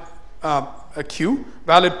valid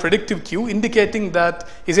valid predictive cue, indicating that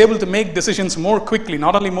he's able to make decisions more quickly,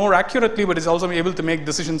 not only more accurately, but he's also able to make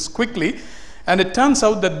decisions quickly. And it turns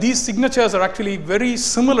out that these signatures are actually very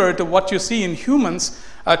similar to what you see in humans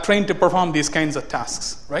trained to perform these kinds of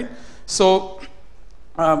tasks, right? So,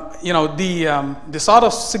 the sort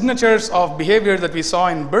of signatures of behavior that we saw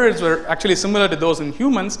in birds were actually similar to those in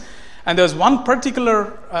humans. And there's one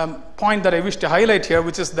particular point that I wish to highlight here,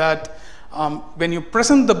 which is that when you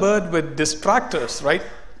present the bird with distractors, right,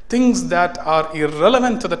 things that are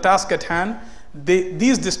irrelevant to the task at hand,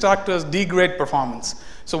 these distractors degrade performance.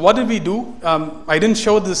 So what did we do? I didn't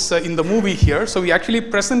show this in the movie here. So we actually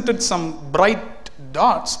presented some bright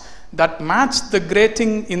dots that matched the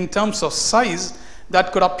grating in terms of size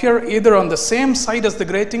that could appear either on the same side as the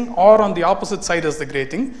grating or on the opposite side as the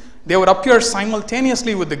grating. They would appear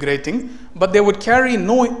simultaneously with the grating, but they would carry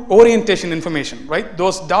no orientation information, right?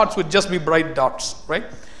 Those dots would just be bright dots, right?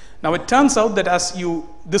 Now it turns out that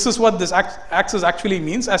this is what this axis actually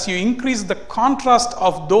means, as you increase the contrast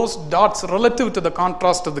of those dots relative to the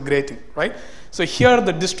contrast of the grating, right? So here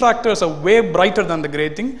the distractors are way brighter than the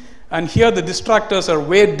grating, and here the distractors are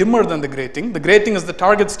way dimmer than the grating. The grating is the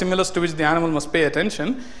target stimulus to which the animal must pay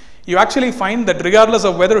attention. You actually find that regardless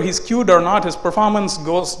of whether he's cued or not, his performance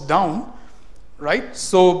goes down, right?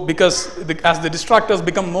 So because as the distractors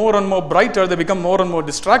become more and more brighter, they become more and more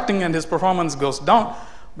distracting, and his performance goes down.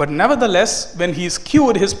 But nevertheless, when he's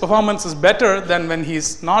cued, his performance is better than when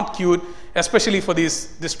he's not cued, especially for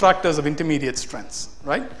these distractors of intermediate strengths,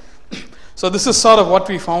 right? So this is sort of what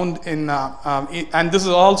we found in, and this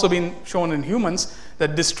has also been shown in humans,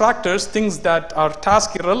 that distractors, things that are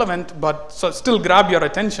task irrelevant but still grab your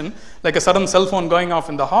attention, like a sudden cell phone going off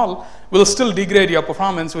in the hall, will still degrade your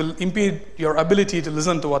performance, will impede your ability to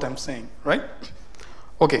listen to what I'm saying, right?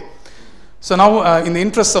 Okay. So now, in the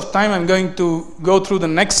interest of time, I'm going to go through the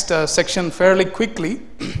next section fairly quickly.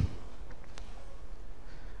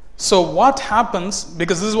 So what happens,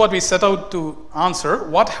 because this is what we set out to answer,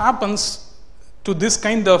 what happens to this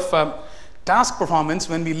kind of task performance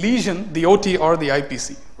when we lesion the OT or the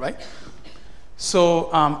IPC, right? So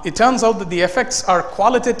it turns out that the effects are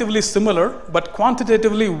qualitatively similar, but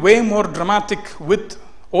quantitatively way more dramatic with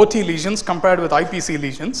OT lesions compared with IPC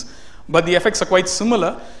lesions. But the effects are quite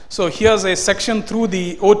similar. So here's a section through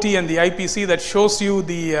the OT and the IPC that shows you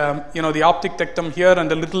the the optic tectum here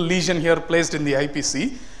and a little lesion here placed in the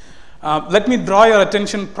IPC. Let me draw your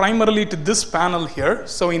attention primarily to this panel here.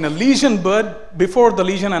 So in a lesion bird, before the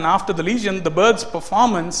lesion and after the lesion, the bird's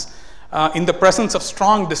performance in the presence of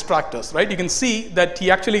strong distractors, right? You can see that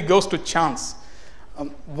he actually goes to chance.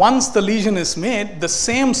 Once the lesion is made, the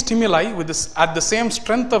same stimuli at the same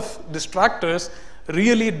strength of distractors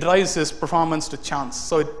really drives his performance to chance.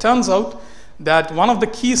 So it turns out that one of the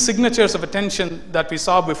key signatures of attention that we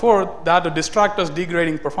saw before, that of distractors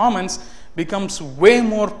degrading performance, becomes way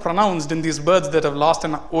more pronounced in these birds that have lost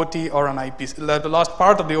an OT or an IPC, that have lost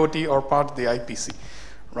part of the OT or part of the IPC,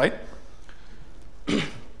 right?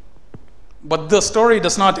 But the story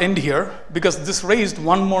does not end here, because this raised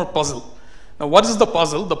one more puzzle. Now, what is the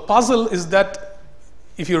puzzle? The puzzle is that,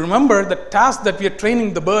 if you remember, the task that we are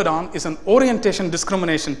training the bird on is an orientation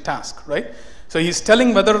discrimination task, right? So he's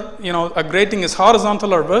telling whether a grating is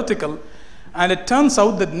horizontal or vertical, and it turns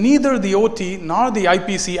out that neither the OT nor the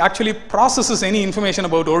IPC actually processes any information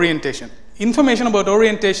about orientation. Information about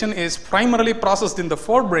orientation is primarily processed in the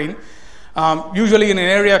forebrain, usually in an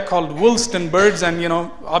area called Wulst in birds, and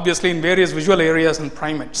obviously in various visual areas in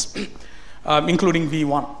primates, including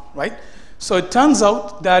V1, right? So it turns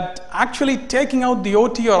out that actually taking out the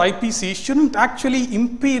OT or IPC shouldn't actually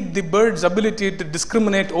impede the bird's ability to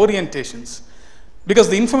discriminate orientations, because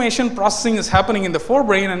the information processing is happening in the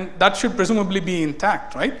forebrain, and that should presumably be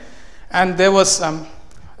intact, right? And there was,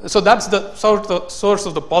 so that's the source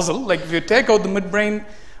of the puzzle. Like, if you take out the midbrain,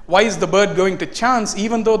 why is the bird going to chance,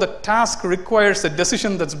 even though the task requires a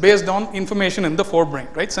decision that's based on information in the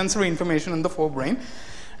forebrain, right? Sensory information in the forebrain.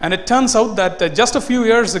 And it turns out that just a few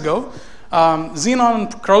years ago, Zenon and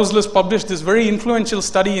Krauslis published this very influential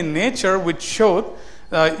study in Nature, which showed,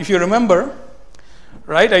 if you remember,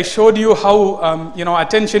 right, I showed you how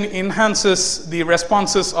attention enhances the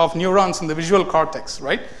responses of neurons in the visual cortex,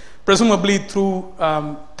 right? Presumably through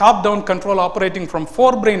top-down control operating from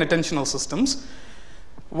forebrain attentional systems.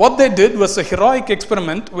 What they did was a heroic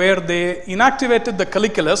experiment where they inactivated the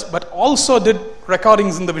colliculus, but also did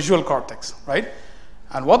recordings in the visual cortex, right?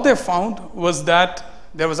 And what they found was that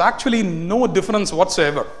there was actually no difference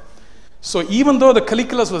whatsoever. So even though the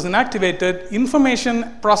colliculus was inactivated,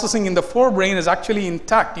 information processing in the forebrain is actually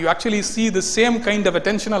intact. You actually see the same kind of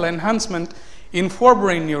attentional enhancement in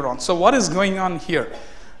forebrain neurons. So what is going on here,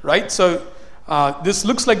 right? So this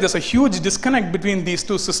looks like there's a huge disconnect between these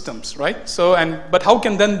two systems, right? So, but how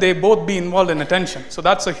can then they both be involved in attention? So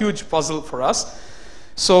that's a huge puzzle for us.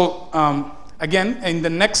 So again, in the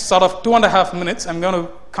next sort of 2.5 minutes, I'm going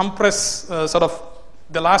to compress sort of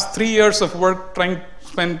the last 3 years of work trying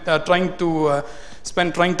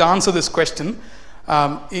to answer this question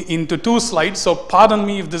into 2 slides. So pardon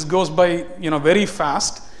me if this goes by very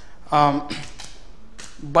fast,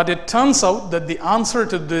 but it turns out that the answer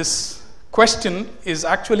to this question is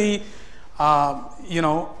actually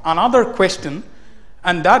another question,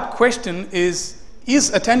 and that question is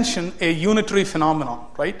attention a unitary phenomenon,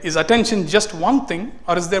 right? Is attention just one thing,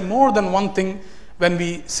 or is there more than one thing when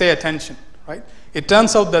we say attention, right? It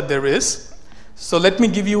turns out that there is. So let me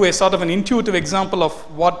give you a sort of an intuitive example of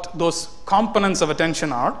what those components of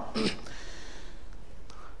attention are.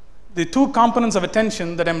 The two components of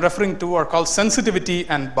attention that I'm referring to are called sensitivity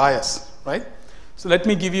and bias, right? So let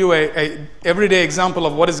me give you a everyday example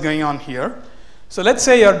of what is going on here. So let's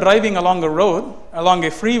say you're driving along a road, along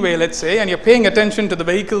a freeway, let's say, and you're paying attention to the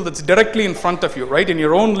vehicle that's directly in front of you, right? In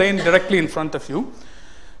your own lane, directly in front of you.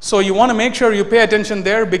 So you want to make sure you pay attention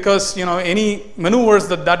there because, any maneuvers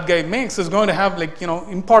that guy makes is going to have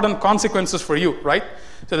important consequences for you, right?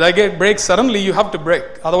 So that guy brakes suddenly, you have to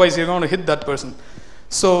brake. Otherwise, you're going to hit that person.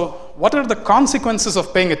 So what are the consequences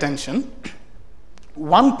of paying attention?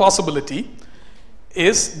 One possibility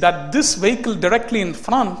is that this vehicle directly in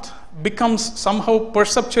front becomes somehow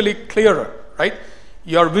perceptually clearer, right?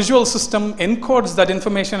 Your visual system encodes that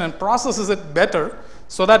information and processes it better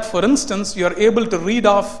so that, for instance, you're able to read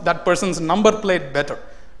off that person's number plate better.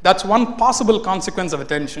 That's one possible consequence of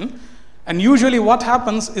attention. And usually what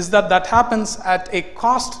happens is that happens at a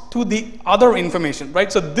cost to the other information,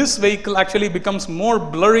 right? So this vehicle actually becomes more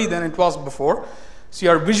blurry than it was before. So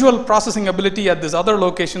your visual processing ability at this other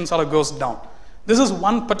location sort of goes down. This is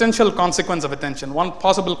one potential consequence of attention, one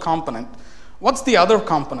possible component. What's the other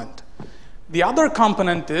component? The other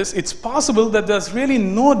component is it's possible that there's really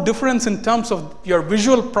no difference in terms of your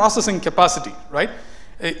visual processing capacity, right?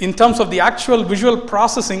 In terms of the actual visual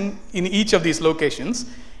processing in each of these locations.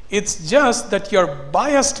 It's just that you're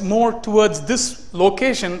biased more towards this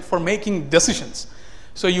location for making decisions.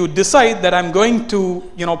 So you decide that I'm going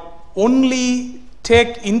to, only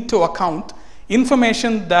take into account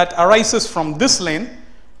information that arises from this lane.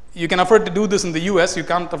 You can afford to do this in the US, you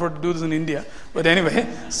can't afford to do this in India. But anyway,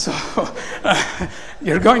 so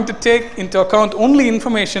you're going to take into account only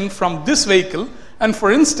information from this vehicle, and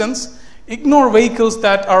for instance, ignore vehicles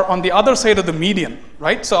that are on the other side of the median,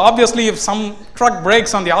 right? So obviously, if some truck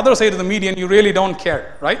brakes on the other side of the median, you really don't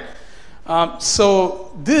care, right?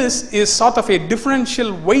 So this is sort of a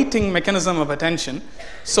differential weighting mechanism of attention.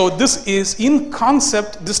 So this is in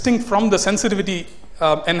concept distinct from the sensitivity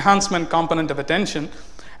enhancement component of attention.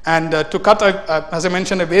 And to cut, as I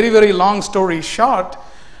mentioned, a very, very long story short,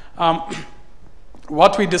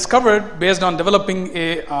 what we discovered based on developing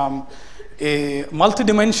a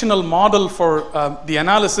multidimensional model for the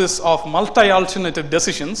analysis of multi-alternative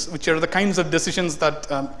decisions, which are the kinds of decisions that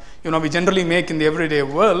we generally make in the everyday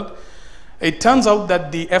world. It turns out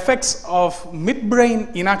that the effects of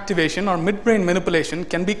midbrain inactivation or midbrain manipulation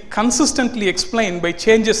can be consistently explained by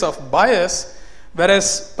changes of bias,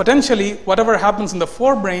 whereas potentially whatever happens in the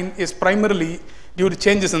forebrain is primarily due to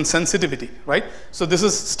changes in sensitivity, right? So this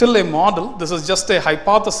is still a model. This is just a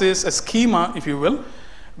hypothesis, a schema, if you will,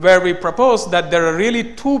 where we propose that there are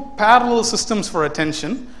really two parallel systems for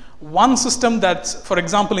attention. One system that's, for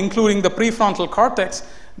example, including the prefrontal cortex,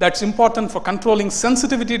 that's important for controlling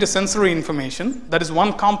sensitivity to sensory information. That is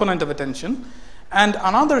one component of attention. And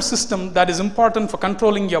another system that is important for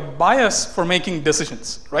controlling your bias for making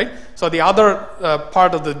decisions, right? So the other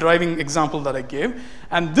part of the driving example that I gave.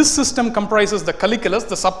 And this system comprises the colliculus,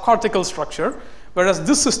 the subcortical structure, whereas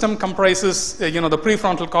this system comprises the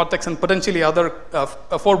prefrontal cortex and potentially other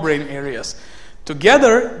forebrain areas.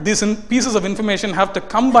 Together, these pieces of information have to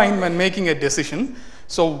combine when making a decision.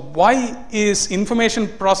 So why is information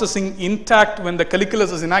processing intact when the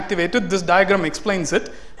colliculus is inactivated? This diagram explains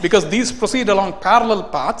it, because these proceed along parallel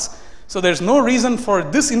paths. So there's no reason for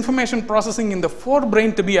this information processing in the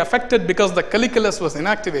forebrain to be affected because the colliculus was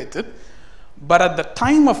inactivated. But at the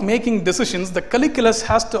time of making decisions, the colliculus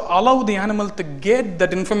has to allow the animal to gate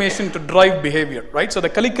that information to drive behavior, right? So the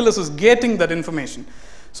colliculus is gating that information.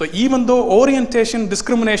 So even though orientation,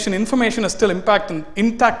 discrimination, information is still intact in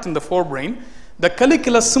the forebrain, the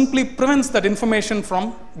colliculus simply prevents that information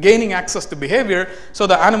from gaining access to behavior, so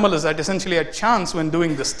the animal is at essentially a chance when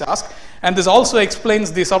doing this task. And this also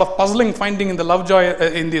explains the sort of puzzling finding in the the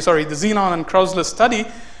Zenon and Kraussler study,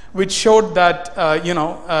 which showed that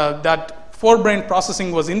that forebrain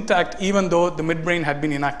processing was intact even though the midbrain had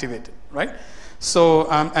been inactivated, right? So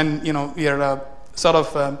we are sort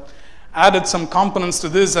of added some components to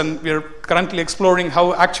this, and we are currently exploring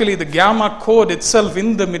how actually the gamma code itself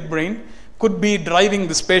in the midbrain could be driving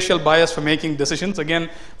the spatial bias for making decisions. Again,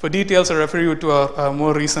 for details, I refer you to our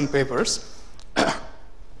more recent papers.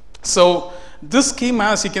 So this schema,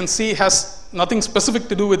 as you can see, has nothing specific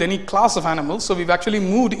to do with any class of animals. So we've actually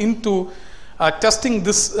moved into testing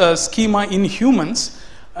this schema in humans.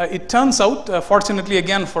 it turns out, fortunately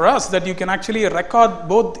again for us, that you can actually record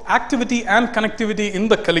both activity and connectivity in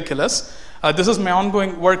the colliculus. This is my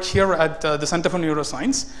ongoing work here at the Center for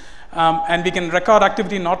Neuroscience. And we can record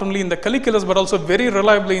activity not only in the colliculus, but also very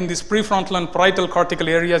reliably in these prefrontal and parietal cortical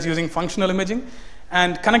areas using functional imaging,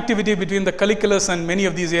 and connectivity between the colliculus and many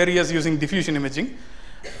of these areas using diffusion imaging.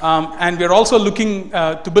 And we're also looking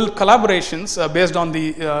to build collaborations based on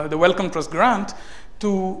the Wellcome Trust grant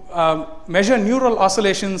to measure neural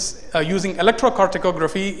oscillations using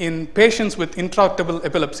electrocorticography in patients with intractable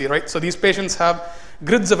epilepsy, right? So these patients have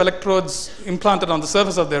grids of electrodes implanted on the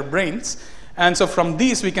surface of their brains. And so from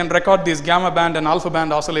these, we can record these gamma band and alpha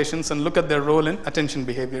band oscillations and look at their role in attention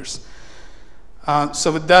behaviors.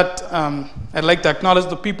 So with that, I'd like to acknowledge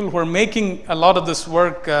the people who are making a lot of this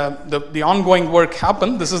work, the ongoing work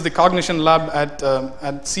happen. This is the Cognition Lab at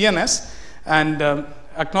CNS, and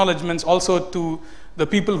acknowledgements also to the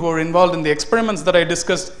people who are involved in the experiments that I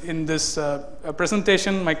discussed in this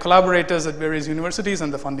presentation, my collaborators at various universities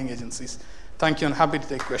and the funding agencies. Thank you, and happy to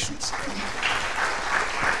take questions.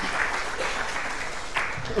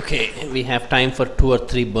 Okay, we have time for 2 or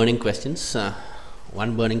 3 burning questions.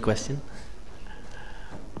 One burning question.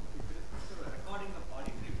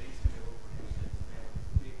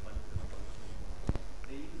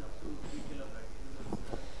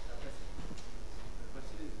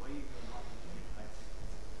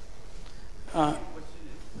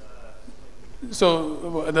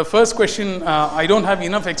 So the first question, I don't have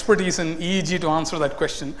enough expertise in EEG to answer that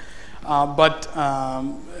question, but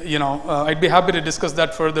I'd be happy to discuss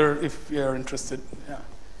that further if you're interested. Yeah.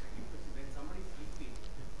 When somebody is sleeping,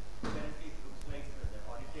 apparently it looks like the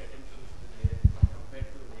auditory attention is there compared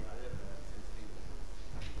to the other sensory.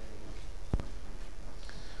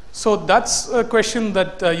 So that's a question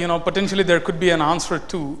that potentially there could be an answer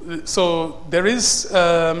to. So there is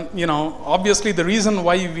obviously the reason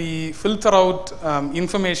why we filter out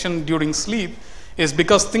information during sleep is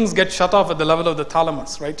because things get shut off at the level of the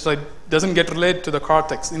thalamus, right? So it doesn't get relayed to the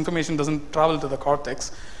cortex. Information doesn't travel to the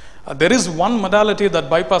cortex. There is one modality that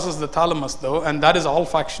bypasses the thalamus, though, and that is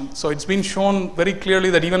olfaction. So it's been shown very clearly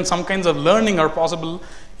that even some kinds of learning are possible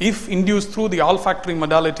if induced through the olfactory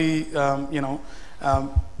modality,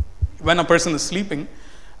 when a person is sleeping.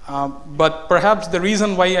 But perhaps the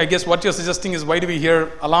reason why, I guess what you're suggesting is, why do we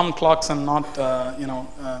hear alarm clocks and not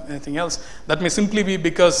anything else? That may simply be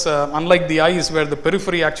because unlike the eyes where the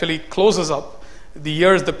periphery actually closes up, the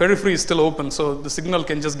ears, the periphery is still open, so the signal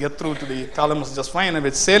can just get through to the thalamus just fine. If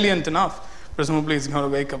it's salient enough, presumably it's going to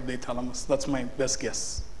wake up the thalamus. That's my best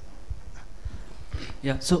guess.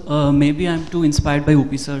 Yeah, so maybe I'm too inspired by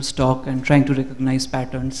Upi sir's talk and trying to recognize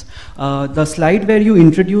patterns. The slide where you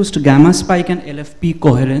introduced gamma spike and LFP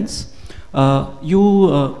coherence,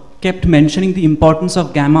 you kept mentioning the importance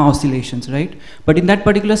of gamma oscillations, right? But in that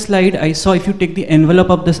particular slide, I saw if you take the envelope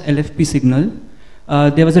of this LFP signal,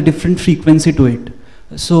 there was a different frequency to it.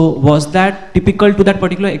 So was that typical to that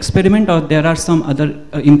particular experiment, or there are some other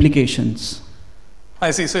implications? I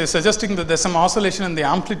see. So you're suggesting that there's some oscillation in the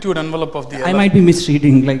amplitude envelope of the LFP. I might be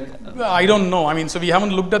misreading. I don't know. I mean, so we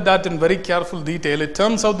haven't looked at that in very careful detail. It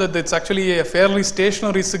turns out that it's actually a fairly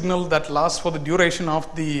stationary signal that lasts for the duration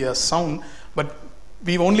of the sound, but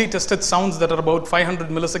we've only tested sounds that are about 500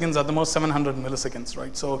 milliseconds, at the most 700 milliseconds,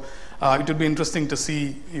 right? So it would be interesting to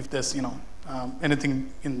see if there's,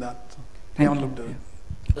 anything in that. We haven't looked at it.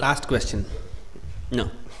 Last question. No.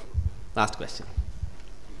 Last question.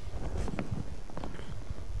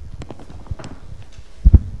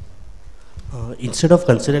 Instead of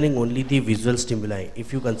considering only the visual stimuli,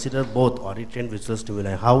 if you consider both auditory and visual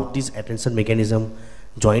stimuli, how these attention mechanism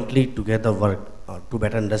jointly together work to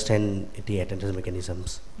better understand the attention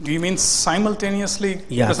mechanisms? Do you mean simultaneously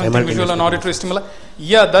presenting simultaneously visual and auditory stimuli?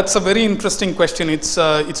 Yeah, that's a very interesting question. It's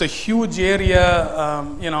a huge area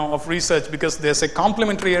of research, because there's a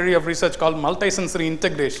complementary area of research called multisensory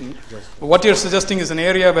integration. Yes. What you're suggesting is an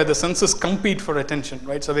area where the senses compete for attention,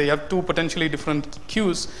 right? So we have two potentially different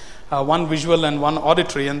cues, one visual and one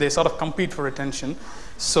auditory, and they sort of compete for attention.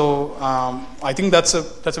 So I think that's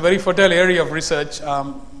a very fertile area of research,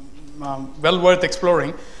 well worth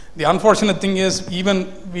exploring. The unfortunate thing is, we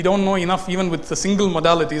don't know enough even with the single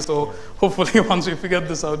modality, so hopefully once we figure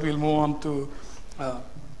this out, we'll move on to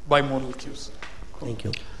bimodal cues. Thank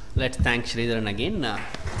you. Let's thank Sridharan again.